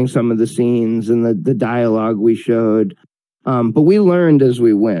showing some of the scenes and the dialogue we showed, but we learned as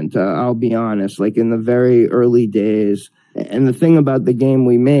we went. I'll be honest, like in the very early days. And the thing about the game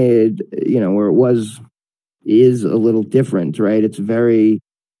we made, where is a little different, right?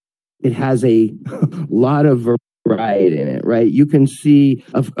 It has a lot of variety in it, right? You can see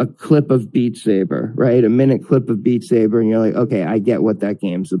a clip of Beat Saber, right? A minute clip of Beat Saber, and you're like, okay, I get what that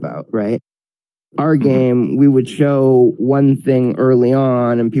game's about, right? Our game, we would show one thing early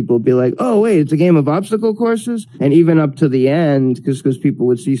on, and people would be like, oh, wait, it's a game of obstacle courses? And even up to the end, because people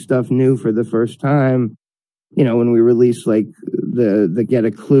would see stuff new for the first time, when we released like the Get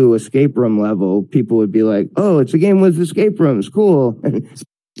a Clue escape room level, people would be like, oh, it's a game with escape rooms, cool. And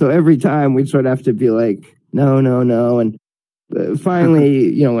so every time we'd sort of have to be like, no. And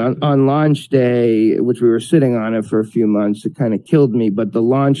finally, on launch day, which we were sitting on it for a few months, it kind of killed me. But the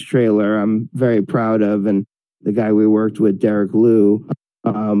launch trailer, I'm very proud of. And the guy we worked with, Derek Liu,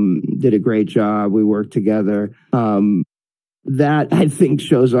 did a great job. We worked together. That I think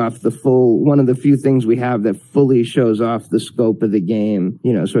shows off one of the few things we have that fully shows off the scope of the game,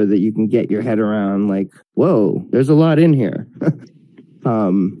 so that you can get your head around like, whoa, there's a lot in here.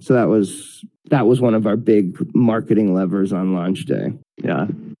 So that was one of our big marketing levers on launch day. Yeah,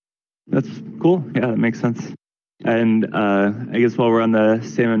 that's cool. Yeah, that makes sense. And I guess while we're on the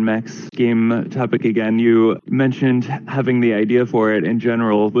Sam and Max game topic again, you mentioned having the idea for it in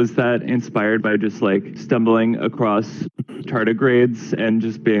general. Was that inspired by just like stumbling across tardigrades and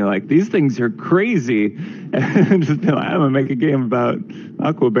just being like, these things are crazy, and just being like, I'm gonna make a game about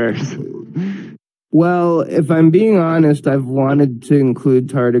aqua bears? Well, if I'm being honest, I've wanted to include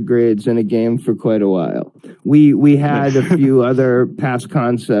tardigrades in a game for quite a while. We had a few other past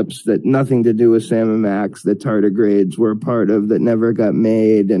concepts that nothing to do with Sam and Max that tardigrades were a part of that never got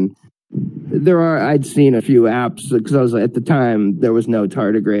made. And I'd seen a few apps, because I was at the time, there was no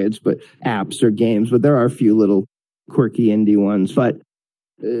tardigrades, but apps or games, but there are a few little quirky indie ones. But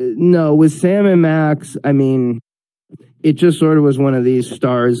no, with Sam and Max, I mean, it just sort of was one of these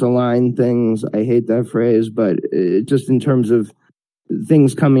stars aligned things. I hate that phrase, but just in terms of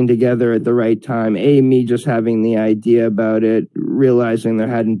things coming together at the right time. Me just having the idea about it, realizing there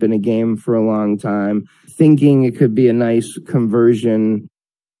hadn't been a game for a long time, thinking it could be a nice conversion,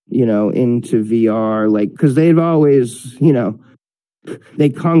 into VR, like, because they've always, they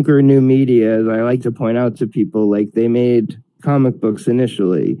conquer new media, as I like to point out to people. Like, they made comic books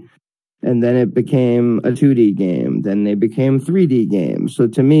initially, and then it became a 2D game. Then they became 3D games. So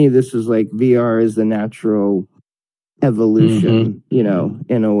to me, this is like VR is the natural evolution,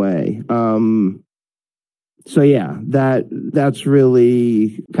 in a way. So yeah, that's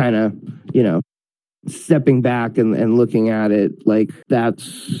really kind of, stepping back and looking at it, like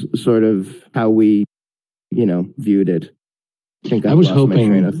that's sort of how we, viewed it. I think I was hoping my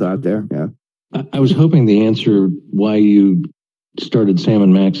train of thought there. Yeah. I was hoping the answer why you started Sam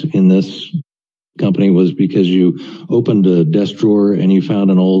and Max in this company was because you opened a desk drawer and you found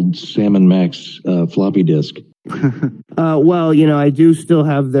an old Sam and Max floppy disk. Well, I do still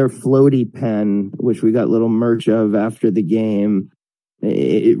have their floaty pen, which we got little merch of after the game,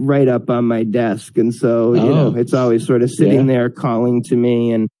 right up on my desk. And so, it's always sort of sitting there calling to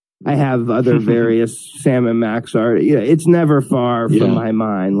me. And I have other various Sam and Max art. It's never far from my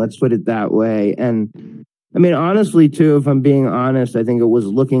mind. Let's put it that way. And I mean, honestly, too, if I'm being honest, I think it was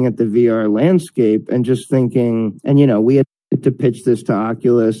looking at the VR landscape and just thinking, and, we had to pitch this to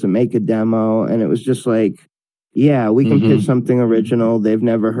Oculus and make a demo. And it was just like, yeah, we can pitch something original they've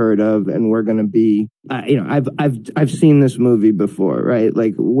never heard of, and we're going to be, I've seen this movie before, right?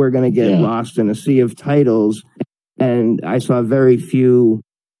 Like, we're going to get lost in a sea of titles, and I saw very few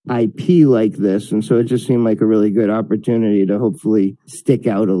IP like this, and so it just seemed like a really good opportunity to hopefully stick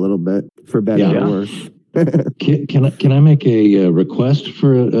out a little bit, for better or worse. Can I make a request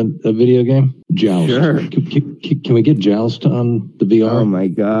for a video game? Joust. Sure. Can we get Joust on the VR? Oh my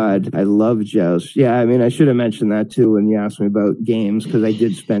God, I love Joust. Yeah, I mean, I should have mentioned that too when you asked me about games, because I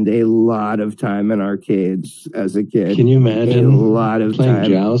did spend a lot of time in arcades as a kid. Can you imagine a lot of playing time.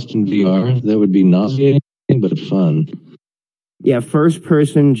 Joust in VR? That would be nauseating, but fun. Yeah, first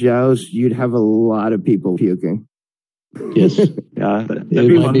person Joust, you'd have a lot of people puking. Yes. Yeah, that'd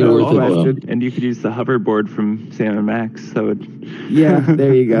be fun though. And you could use the hoverboard from Sam and Max. So yeah,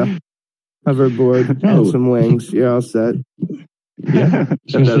 there you go. Hoverboard and some wings. You're all set. Yeah.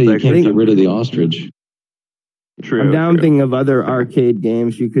 You can't get rid of the ostrich. True. I'm down thinking of other arcade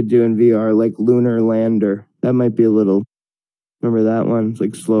games you could do in VR, like Lunar Lander. That might be a little Remember that one? It's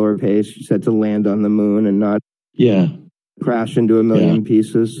like slower pace. You just had to land on the moon and not crash into a million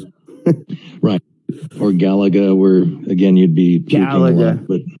pieces. Right. Or Galaga, where again you'd be puking a lot,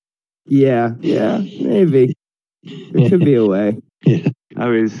 but yeah, maybe there could be a way. Yeah. I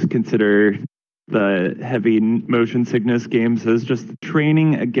always consider the heavy motion sickness games as just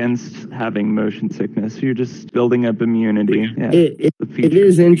training against having motion sickness. You're just building up immunity. Yeah, it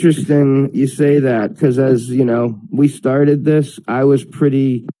is interesting you say that, because as you know, we started this, I was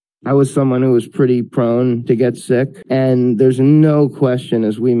someone who was pretty prone to get sick, and there's no question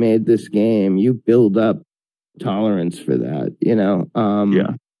as we made this game, you build up tolerance for that,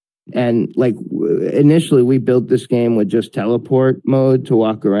 yeah. And like initially we built this game with just teleport mode to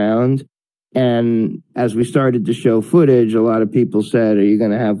walk around. And as we started to show footage, a lot of people said, are you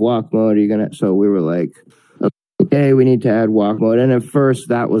going to have walk mode? So we were like, okay, we need to add walk mode. And at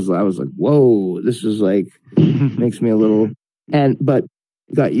first I was like, whoa, this is like, makes me a little, but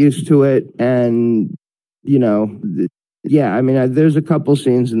got used to it. And, there's a couple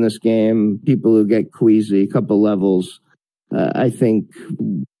scenes in this game, people who get queasy, a couple levels. I think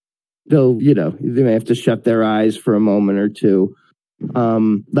they may have to shut their eyes for a moment or two.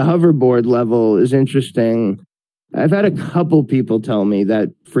 The hoverboard level is interesting. I've had a couple people tell me that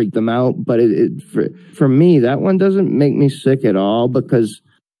freaked them out, but for me, that one doesn't make me sick at all, because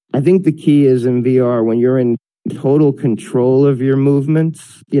I think the key is in VR, when you're in total control of your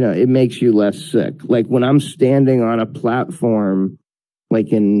movements, it makes you less sick. Like when I'm standing on a platform,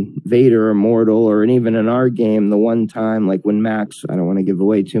 like in Vader Immortal, or even in our game, the one time, like when Max, I don't want to give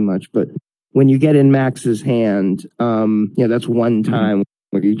away too much, but when you get in Max's hand, that's one time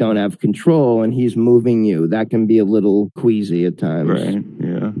where you don't have control and he's moving you. That can be a little queasy at times. Right,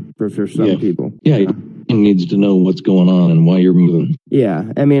 yeah. For some people. Yeah, he needs to know what's going on and why you're moving. Yeah,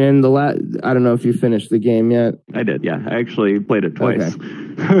 I mean, and I don't know if you finished the game yet. I did, yeah. I actually played it twice.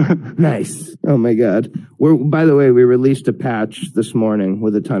 Okay. Nice. Oh my God. By the way, we released a patch this morning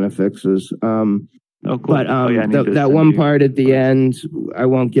with a ton of fixes. Oh, cool. But that one part at the end, I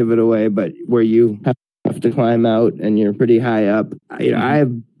won't give it away, but where you have to climb out and you're pretty high up. I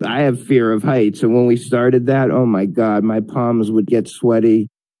have fear of heights, and when we started that, oh my God, my palms would get sweaty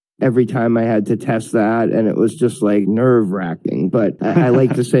every time I had to test that, and it was just like nerve wracking. But I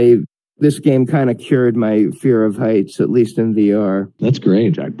like to say this game kind of cured my fear of heights, at least in VR. That's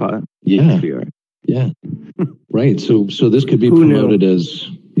great. Jackpot. Yeah. VR. Yeah. Right. So this could be promoted as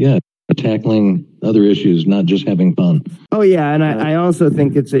tackling other issues, not just having fun. Oh yeah, and I also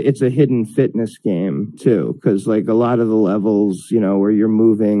think it's a hidden fitness game too, because like a lot of the levels, where you're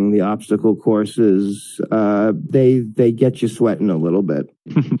moving, the obstacle courses, they get you sweating a little bit.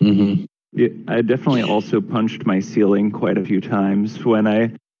 Mm-hmm. Yeah, I definitely also punched my ceiling quite a few times when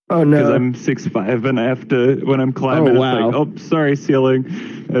I. Oh no! Because I'm 6'5" and I have to, when I'm climbing, wow. It's like, oh, sorry, ceiling.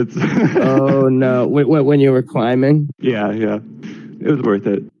 It's. Oh no! When you were climbing? Yeah. It was worth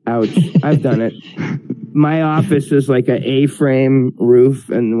it. Ouch. I've done it. My office is like an A-frame roof,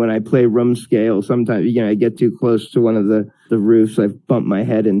 and when I play room scale, sometimes, I get too close to one of the roofs, I bump my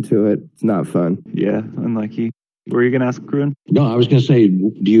head into it. It's not fun. Yeah, unlucky. Were you going to ask, Gruen? No, I was going to say,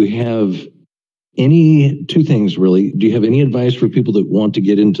 do you have two things really? Do you have any advice for people that want to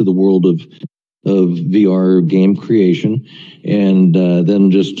get into the world of VR game creation? And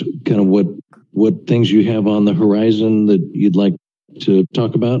then just kind of what things you have on the horizon that you'd like to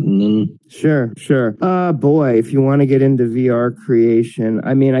talk about, and then sure. Boy, if you want to get into VR creation,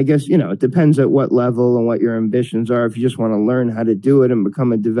 I mean, I guess it depends at what level and what your ambitions are. If you just want to learn how to do it and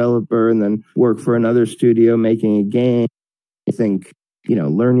become a developer and then work for another studio making a game, I think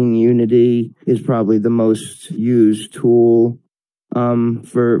learning Unity is probably the most used tool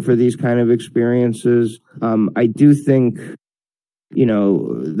for these kind of experiences. I do think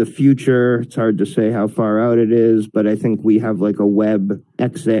the future, it's hard to say how far out it is, but I think we have like a web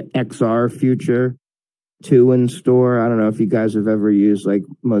XR future too in store. I don't know if you guys have ever used like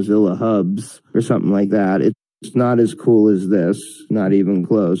Mozilla Hubs or something like that. It's not as cool as this, not even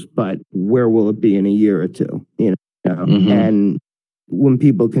close, but where will it be in a year or two? Mm-hmm. And when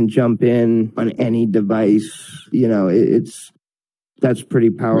people can jump in on any device, that's pretty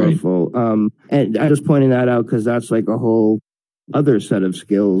powerful. Right. And I'm just pointing that out because that's like a whole other set of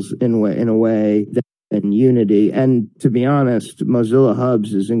skills in a way than Unity. And to be honest, Mozilla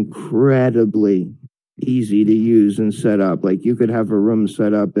Hubs is incredibly easy to use and set up. Like you could have a room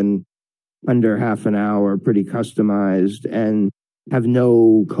set up in under half an hour, pretty customized, and have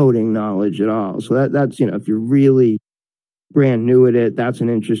no coding knowledge at all. So that's if you're really brand new at it, that's an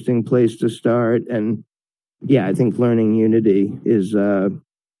interesting place to start. And yeah, I think learning Unity is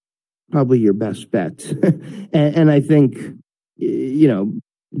probably your best bet. and I think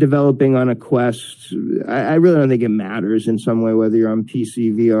developing on a Quest. I really don't think it matters in some way whether you're on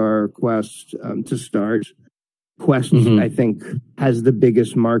PC, VR, or Quest to start. Quest, I think, has the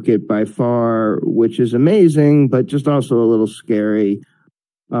biggest market by far, which is amazing, but just also a little scary.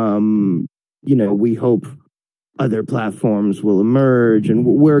 We hope other platforms will emerge, and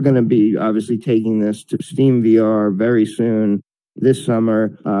we're going to be obviously taking this to Steam VR very soon this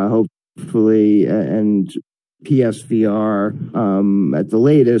summer, hopefully, and PSVR at the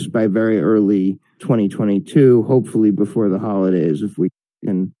latest by very early 2022, hopefully before the holidays if we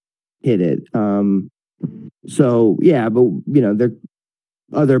can hit it. So yeah, but there are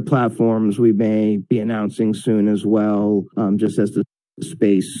other platforms we may be announcing soon as well, just as the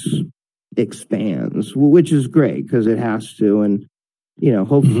space expands, which is great because it has to, and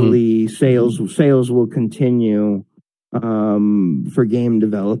hopefully sales will continue for game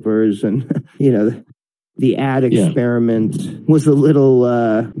developers, and the ad experiment was a little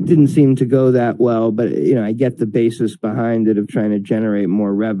didn't seem to go that well, but I get the basis behind it of trying to generate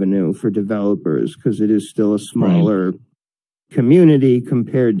more revenue for developers because it is still a smaller community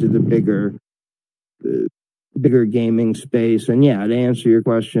compared to the bigger gaming space. And yeah, to answer your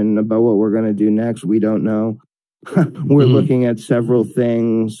question about what we're going to do next, we don't know. We're looking at several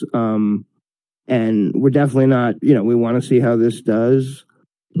things, and we're definitely not, we want to see how this does.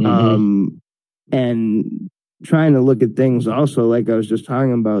 And trying to look at things also, like I was just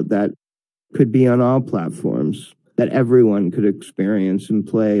talking about, that could be on all platforms, that everyone could experience and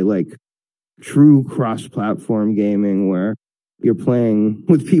play, like true cross-platform gaming where you're playing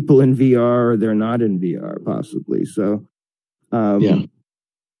with people in VR or they're not in VR, possibly. So that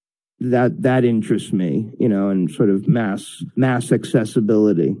interests me, and sort of mass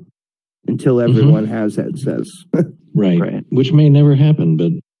accessibility until everyone has headsets. Right. Which may never happen,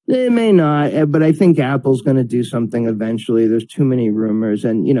 but it may not, but I think Apple's going to do something eventually. There's too many rumors.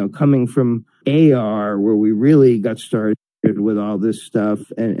 And, coming from AR, where we really got started with all this stuff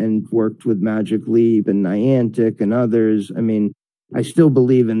and worked with Magic Leap and Niantic and others, I mean, I still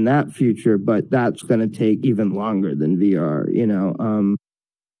believe in that future, but that's going to take even longer than VR.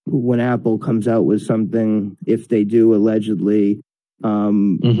 When Apple comes out with something, if they do allegedly,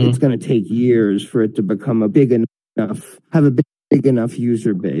 it's going to take years for it to become have a big enough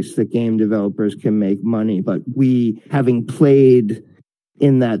user base that game developers can make money. But we, having played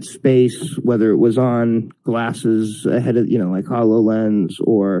in that space, whether it was on glasses ahead of, like HoloLens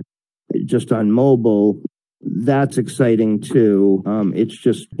or just on mobile, that's exciting too. It's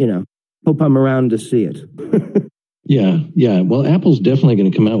just, hope I'm around to see it. Yeah. Well, Apple's definitely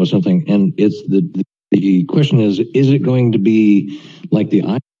going to come out with something. And it's the question is it going to be like the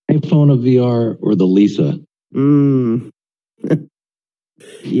iPhone of VR or the Lisa?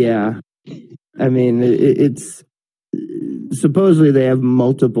 Yeah. I mean, it's supposedly they have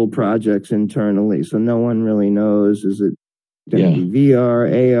multiple projects internally, so no one really knows. Is it going to be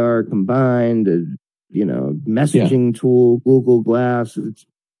VR, AR combined, messaging tool, Google Glass?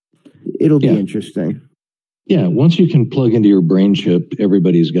 It'll be interesting. Yeah, once you can plug into your brain chip,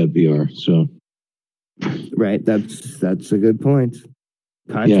 everybody's got VR. So, right, that's a good point.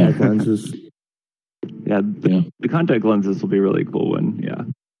 Contact lenses. The contact lenses will be really cool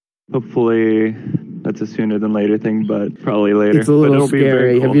hopefully that's a sooner than later thing, but probably later. It's a little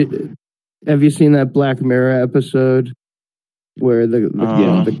scary. Cool. Have you seen that Black Mirror episode where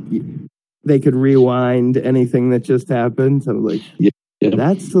they could rewind anything that just happened? So like,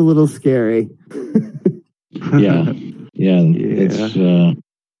 that's a little scary. It's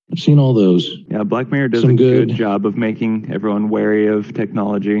I've seen all those. Yeah, Black Mirror does a good job of making everyone wary of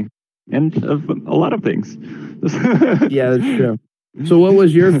technology and of a lot of things. Yeah, that's true. So what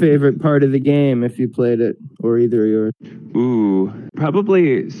was your favorite part of the game if you played it, or either of yours? Ooh,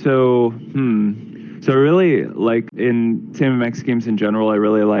 probably, so I really like, in Sam & Max games in general, I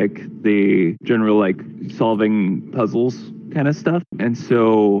really like the general, like, solving puzzles kind of stuff. And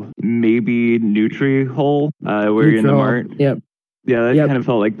so maybe Nutri-Hole, where you're in the mart. Yep. Yeah, that kind of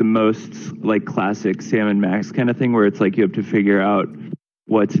felt like the most, like, classic Sam & Max kind of thing, where it's like you have to figure out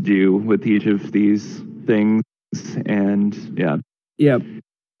what to do with each of these things. And Yep.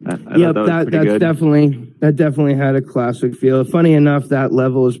 That definitely had a classic feel. Funny enough, that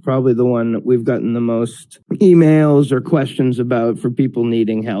level is probably the one that we've gotten the most emails or questions about for people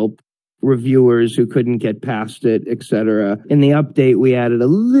needing help, reviewers who couldn't get past it, etc. In the update, we added a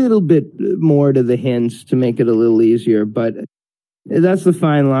little bit more to the hints to make it a little easier, but that's the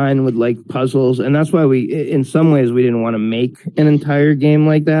fine line with like puzzles, and that's why in some ways we didn't want to make an entire game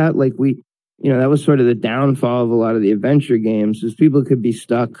like that. Like that was sort of the downfall of a lot of the adventure games, is people could be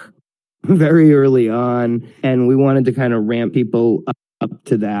stuck very early on, and we wanted to kind of ramp people up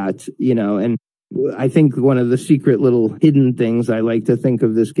to that, and I think one of the secret little hidden things I like to think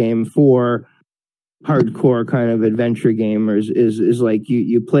of this game for hardcore kind of adventure gamers is like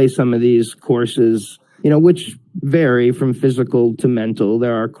you play some of these courses, which vary from physical to mental.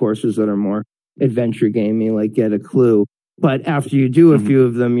 There are courses that are more adventure gamey, like Get a Clue. But after you do a few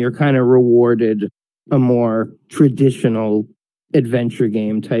of them, you're kind of rewarded a more traditional adventure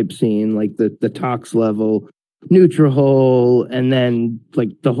game type scene, like the Tox level, Nutrahole, and then like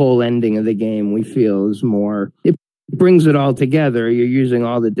the whole ending of the game we feel is more, it brings it all together. You're using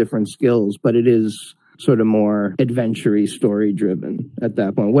all the different skills, but it is sort of more adventure-y, story driven at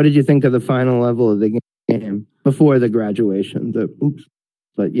that point. What did you think of the final level of the game before the graduation? The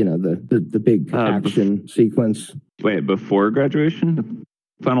big action sequence. Wait, before graduation?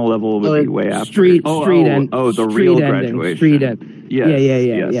 The final level would be way after. Street the real ending, graduation. Street end.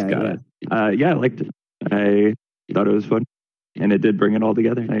 Yes, got it. I liked it. I thought it was fun, and it did bring it all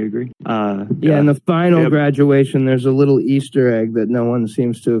together. I agree. In the final graduation, there's a little Easter egg that no one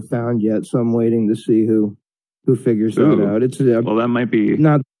seems to have found yet, so I'm waiting to see who figures that out. It's well, that might be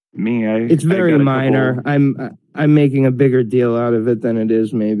not me. It's very minor. I'm making a bigger deal out of it than it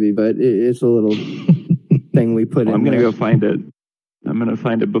is, maybe, but it's a little thing we put in. I'm gonna go find it. I'm gonna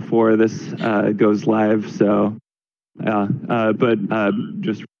find it before this goes live. So, but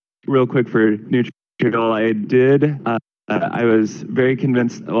just real quick for Nutrahole, I did. I was very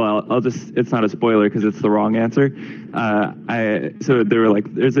convinced. Well, it's not a spoiler because it's the wrong answer. So they were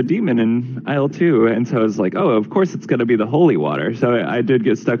like, there's a demon in aisle 2. And so I was like, oh, of course it's going to be the holy water. So I did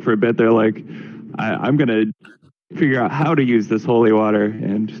get stuck for a bit. They're like, I'm going to figure out how to use this holy water.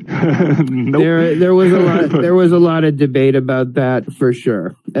 And nope. There was a lot of debate about that for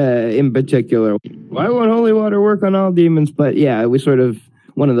sure. In particular, why won't holy water work on all demons? But yeah, we sort of,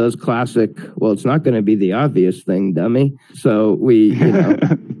 one of those classic, well, it's not going to be the obvious thing, dummy. So we,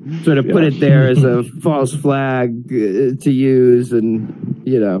 sort of put it there as a false flag to use, and,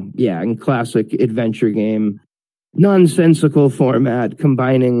 in classic adventure game, nonsensical format,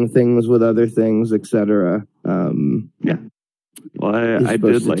 combining things with other things, etc. Well, I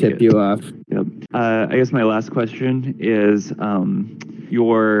did like tip it. You off. Yep. I guess my last question is,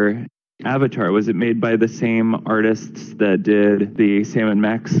 your Avatar, was it made by the same artists that did the Sam &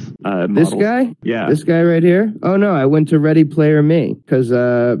 Max models? This guy? Yeah. This guy right here? Oh, no, I went to Ready Player Me because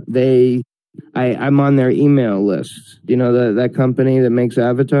I'm on their email list. You know, that company that makes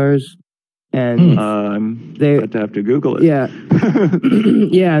avatars? And I'm about to have to Google it. Yeah.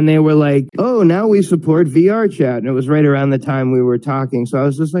 Yeah, and they were like, oh, now we support VR chat. And it was right around the time we were talking. So I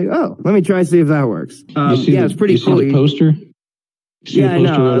was just like, oh, let me try to see if that works. It's pretty cool. See the poster? Yeah, I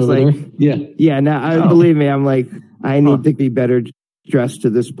know. I was like, believe me, I'm like, I need to be better dressed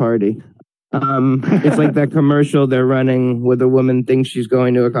to this party. It's like that commercial they're running where the woman thinks she's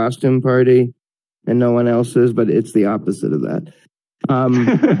going to a costume party and no one else is, but it's the opposite of that.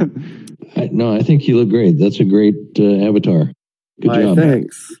 I think you look great. That's a great avatar. Good job.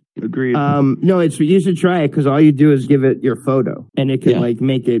 Thanks. Agreed. No, you should try it because all you do is give it your photo and it can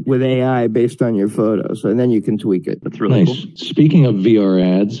make it with AI based on your photos, and then you can tweak it. That's really nice. Cool. Speaking of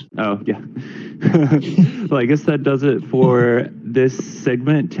VR ads. Oh, yeah. Well, I guess that does it for this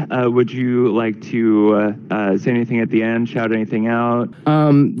segment. Would you like to say anything at the end, shout anything out?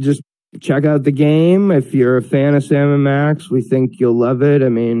 Just check out the game. If you're a fan of Sam & Max, we think you'll love it. I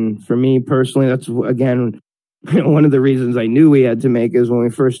mean, for me personally, that's, again, one of the reasons I knew we had to make is when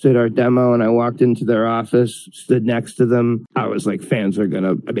we first did our demo and I walked into their office, stood next to them, I was like,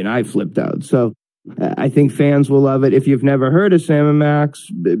 I flipped out. So I think fans will love it. If you've never heard of Sam & Max,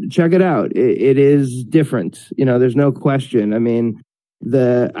 check it out. It is different. There's no question. I mean,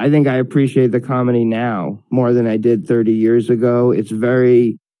 I think I appreciate the comedy now more than I did 30 years ago. It's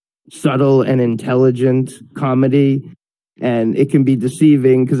very subtle and intelligent comedy. And it can be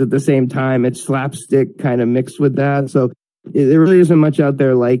deceiving because at the same time, it's slapstick kind of mixed with that. So there really isn't much out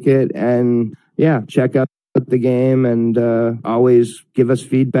there like it. And yeah, check out the game and always give us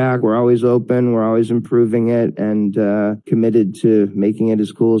feedback. We're always open. We're always improving it and committed to making it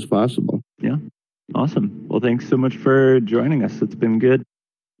as cool as possible. Yeah. Awesome. Well, thanks so much for joining us. It's been good.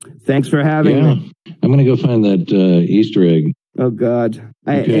 Thanks for having me. I'm going to go find that Easter egg. Oh God!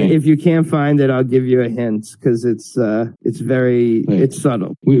 Okay. If you can't find it, I'll give you a hint because it's subtle.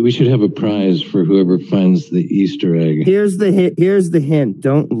 We should have a prize for whoever finds the Easter egg. Here's the hint.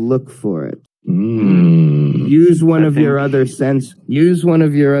 Don't look for it. Use one of your other senses.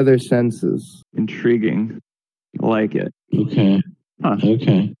 Intriguing. I like it. Okay. Huh.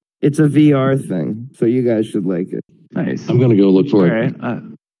 Okay. It's a VR thing, so you guys should like it. Nice. I'm going to go look for it. All right.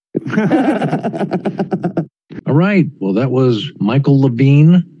 All right. Well, that was Michael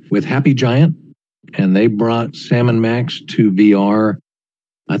Levine with Happy Giant, and they brought Sam and Max to VR.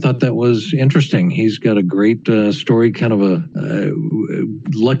 I thought that was interesting. He's got a great story, kind of a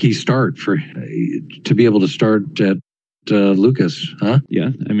lucky start to be able to start at Lucas, huh?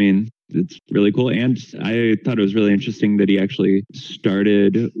 Yeah, I mean, it's really cool. And I thought it was really interesting that he actually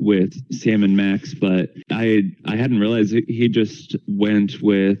started with Sam and Max, but I hadn't realized he just went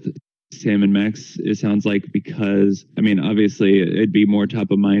with Sam and Max, it sounds like, because, I mean, obviously it'd be more top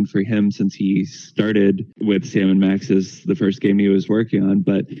of mind for him since he started with Sam and Max as the first game he was working on.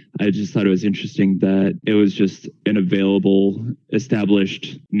 But I just thought it was interesting that it was just an available,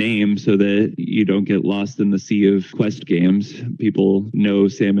 established name so that you don't get lost in the sea of Quest games. People know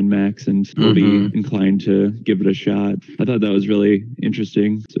Sam and Max and will be inclined to give it a shot. I thought that was really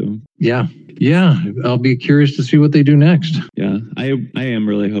interesting. So yeah, I'll be curious to see what they do next. Yeah, I am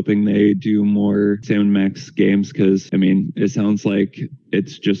really hoping they do more Sam and Max games because, I mean, it sounds like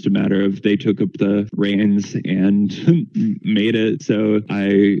it's just a matter of they took up the reins and made it. So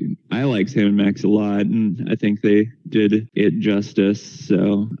I like Sam and Max a lot, and I think they did it justice.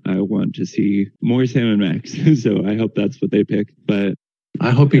 So I want to see more Sam and Max. So I hope that's what they pick. But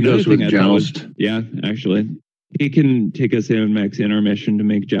I hope he goes with Joust. Yeah, actually. He can take a Sam and Max intermission to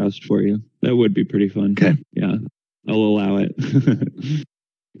make Joust for you. That would be pretty fun. Okay. Yeah, I'll allow it.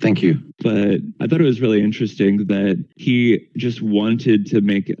 Thank you. But I thought it was really interesting that he just wanted to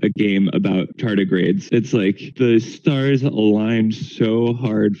make a game about tardigrades. It's like the stars aligned so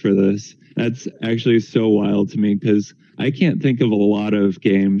hard for this. That's actually so wild to me because I can't think of a lot of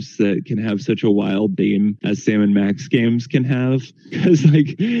games that can have such a wild theme as Sam and Max games can have. Because,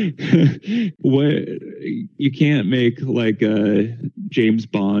 like, what you can't make like a James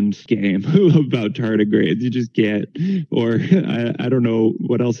Bond game about tardigrades. You just can't. Or I don't know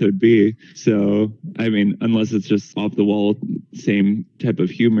what else it would be. So, I mean, unless it's just off the wall, same type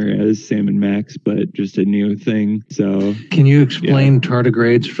of humor as Sam and Max, but just a new thing. So, can you explain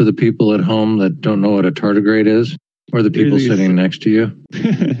tardigrades for the people at home that don't know what a tardigrade is? Or the people sitting next to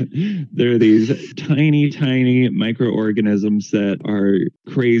you? There are these tiny microorganisms that are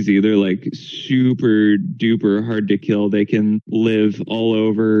crazy. They're like super duper hard to kill. They can live all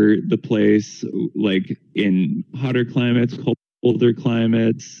over the place, like in hotter climates, colder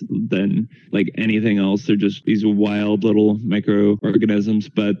climates than like anything else. They're just these wild little microorganisms,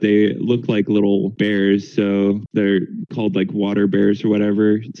 but they look like little bears. So they're called like water bears or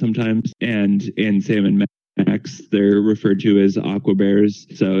whatever sometimes. And in Sam and Max, they're referred to as aqua bears.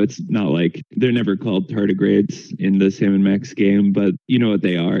 So it's not like they're never called tardigrades in the Sam and Max game, but you know what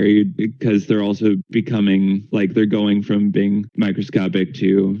they are because they're also becoming like they're going from being microscopic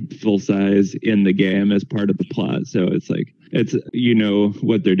to full size in the game as part of the plot. So it's like it's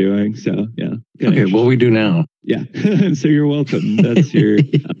what they're doing. So yeah. Okay, what we do now? Yeah. So you're welcome. That's your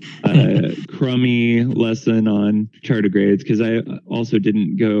crummy lesson on tardigrades because I also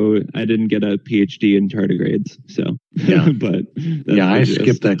didn't get a PhD in tardigrades. So yeah, but I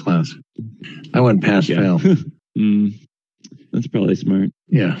skipped that class. I went pass fail. That's probably smart.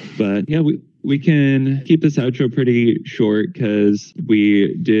 Yeah. But yeah, we can keep this outro pretty short because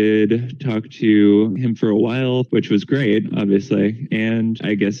we did talk to him for a while, which was great, obviously. And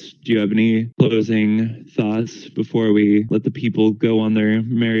I guess, do you have any closing thoughts before we let the people go on their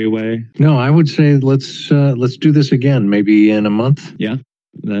merry way? No, I would say let's do this again, maybe in a month. Yeah.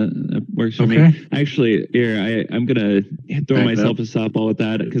 That works for me. Actually, here, I'm going to throw myself a softball with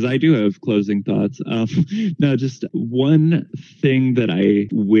that because I do have closing thoughts. No, just one thing that I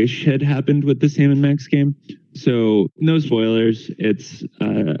wish had happened with the Sam and Max game. So no spoilers. It's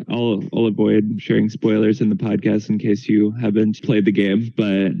I'll avoid sharing spoilers in the podcast in case you haven't played the game.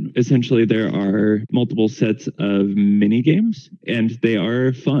 But essentially, there are multiple sets of mini games, and they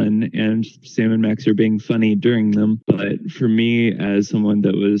are fun. And Sam and Max are being funny during them. But for me, as someone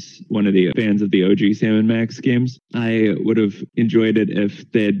that was one of the fans of the OG Sam and Max games, I would have enjoyed it if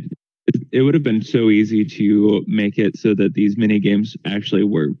it would have been so easy to make it so that these mini games actually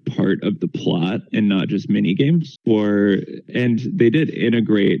were part of the plot and not just mini games. And they did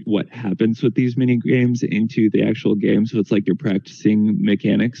integrate what happens with these mini games into the actual game. So it's like you're practicing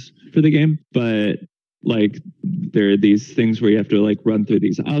mechanics for the game. But like there are these things where you have to like run through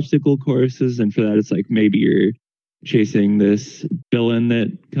these obstacle courses. And for that, it's like maybe you're chasing this villain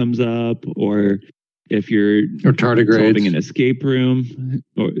that comes up, or if you're solving an escape room,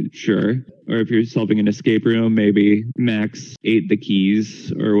 or if you're solving an escape room, maybe Max ate the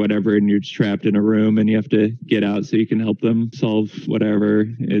keys or whatever, and you're trapped in a room and you have to get out so you can help them solve whatever.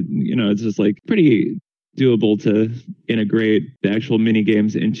 It's just like pretty doable to integrate the actual mini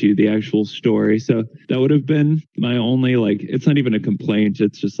games into the actual story. So that would have been my only, like, it's not even a complaint.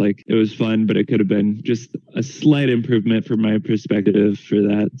 It's just like, it was fun, but it could have been just a slight improvement from my perspective for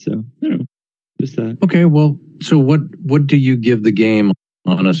that. So I don't know, just that. Okay, well, so what do you give the game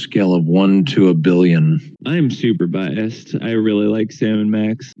on a scale of 1 to a billion? I'm super biased. I really like Sam &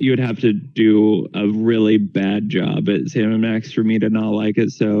 Max. You would have to do a really bad job at Sam & Max for me to not like it.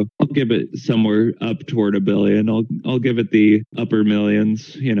 So I'll give it somewhere up toward a billion. I'll give it the upper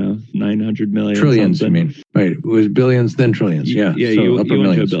millions, 900 million. Trillions, something. I mean. Right. It was billions, then trillions. Yeah. Yeah, so you upper went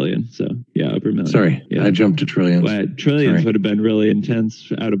millions. to a billion. So yeah, upper million. Sorry, yeah. I jumped to trillions. But trillions Sorry. would have been really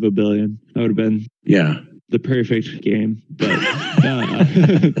intense out of a billion. That would have been the perfect game. But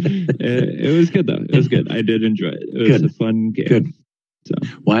it was good, though. It was good. I did enjoy it. It was a fun game. Good. So,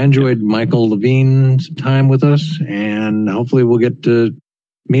 well, I enjoyed Michael Levine's time with us, and hopefully we'll get to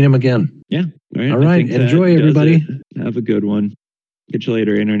meet him again. Yeah. All right. Enjoy, everybody. Have a good one. Catch you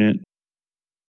later, Internet.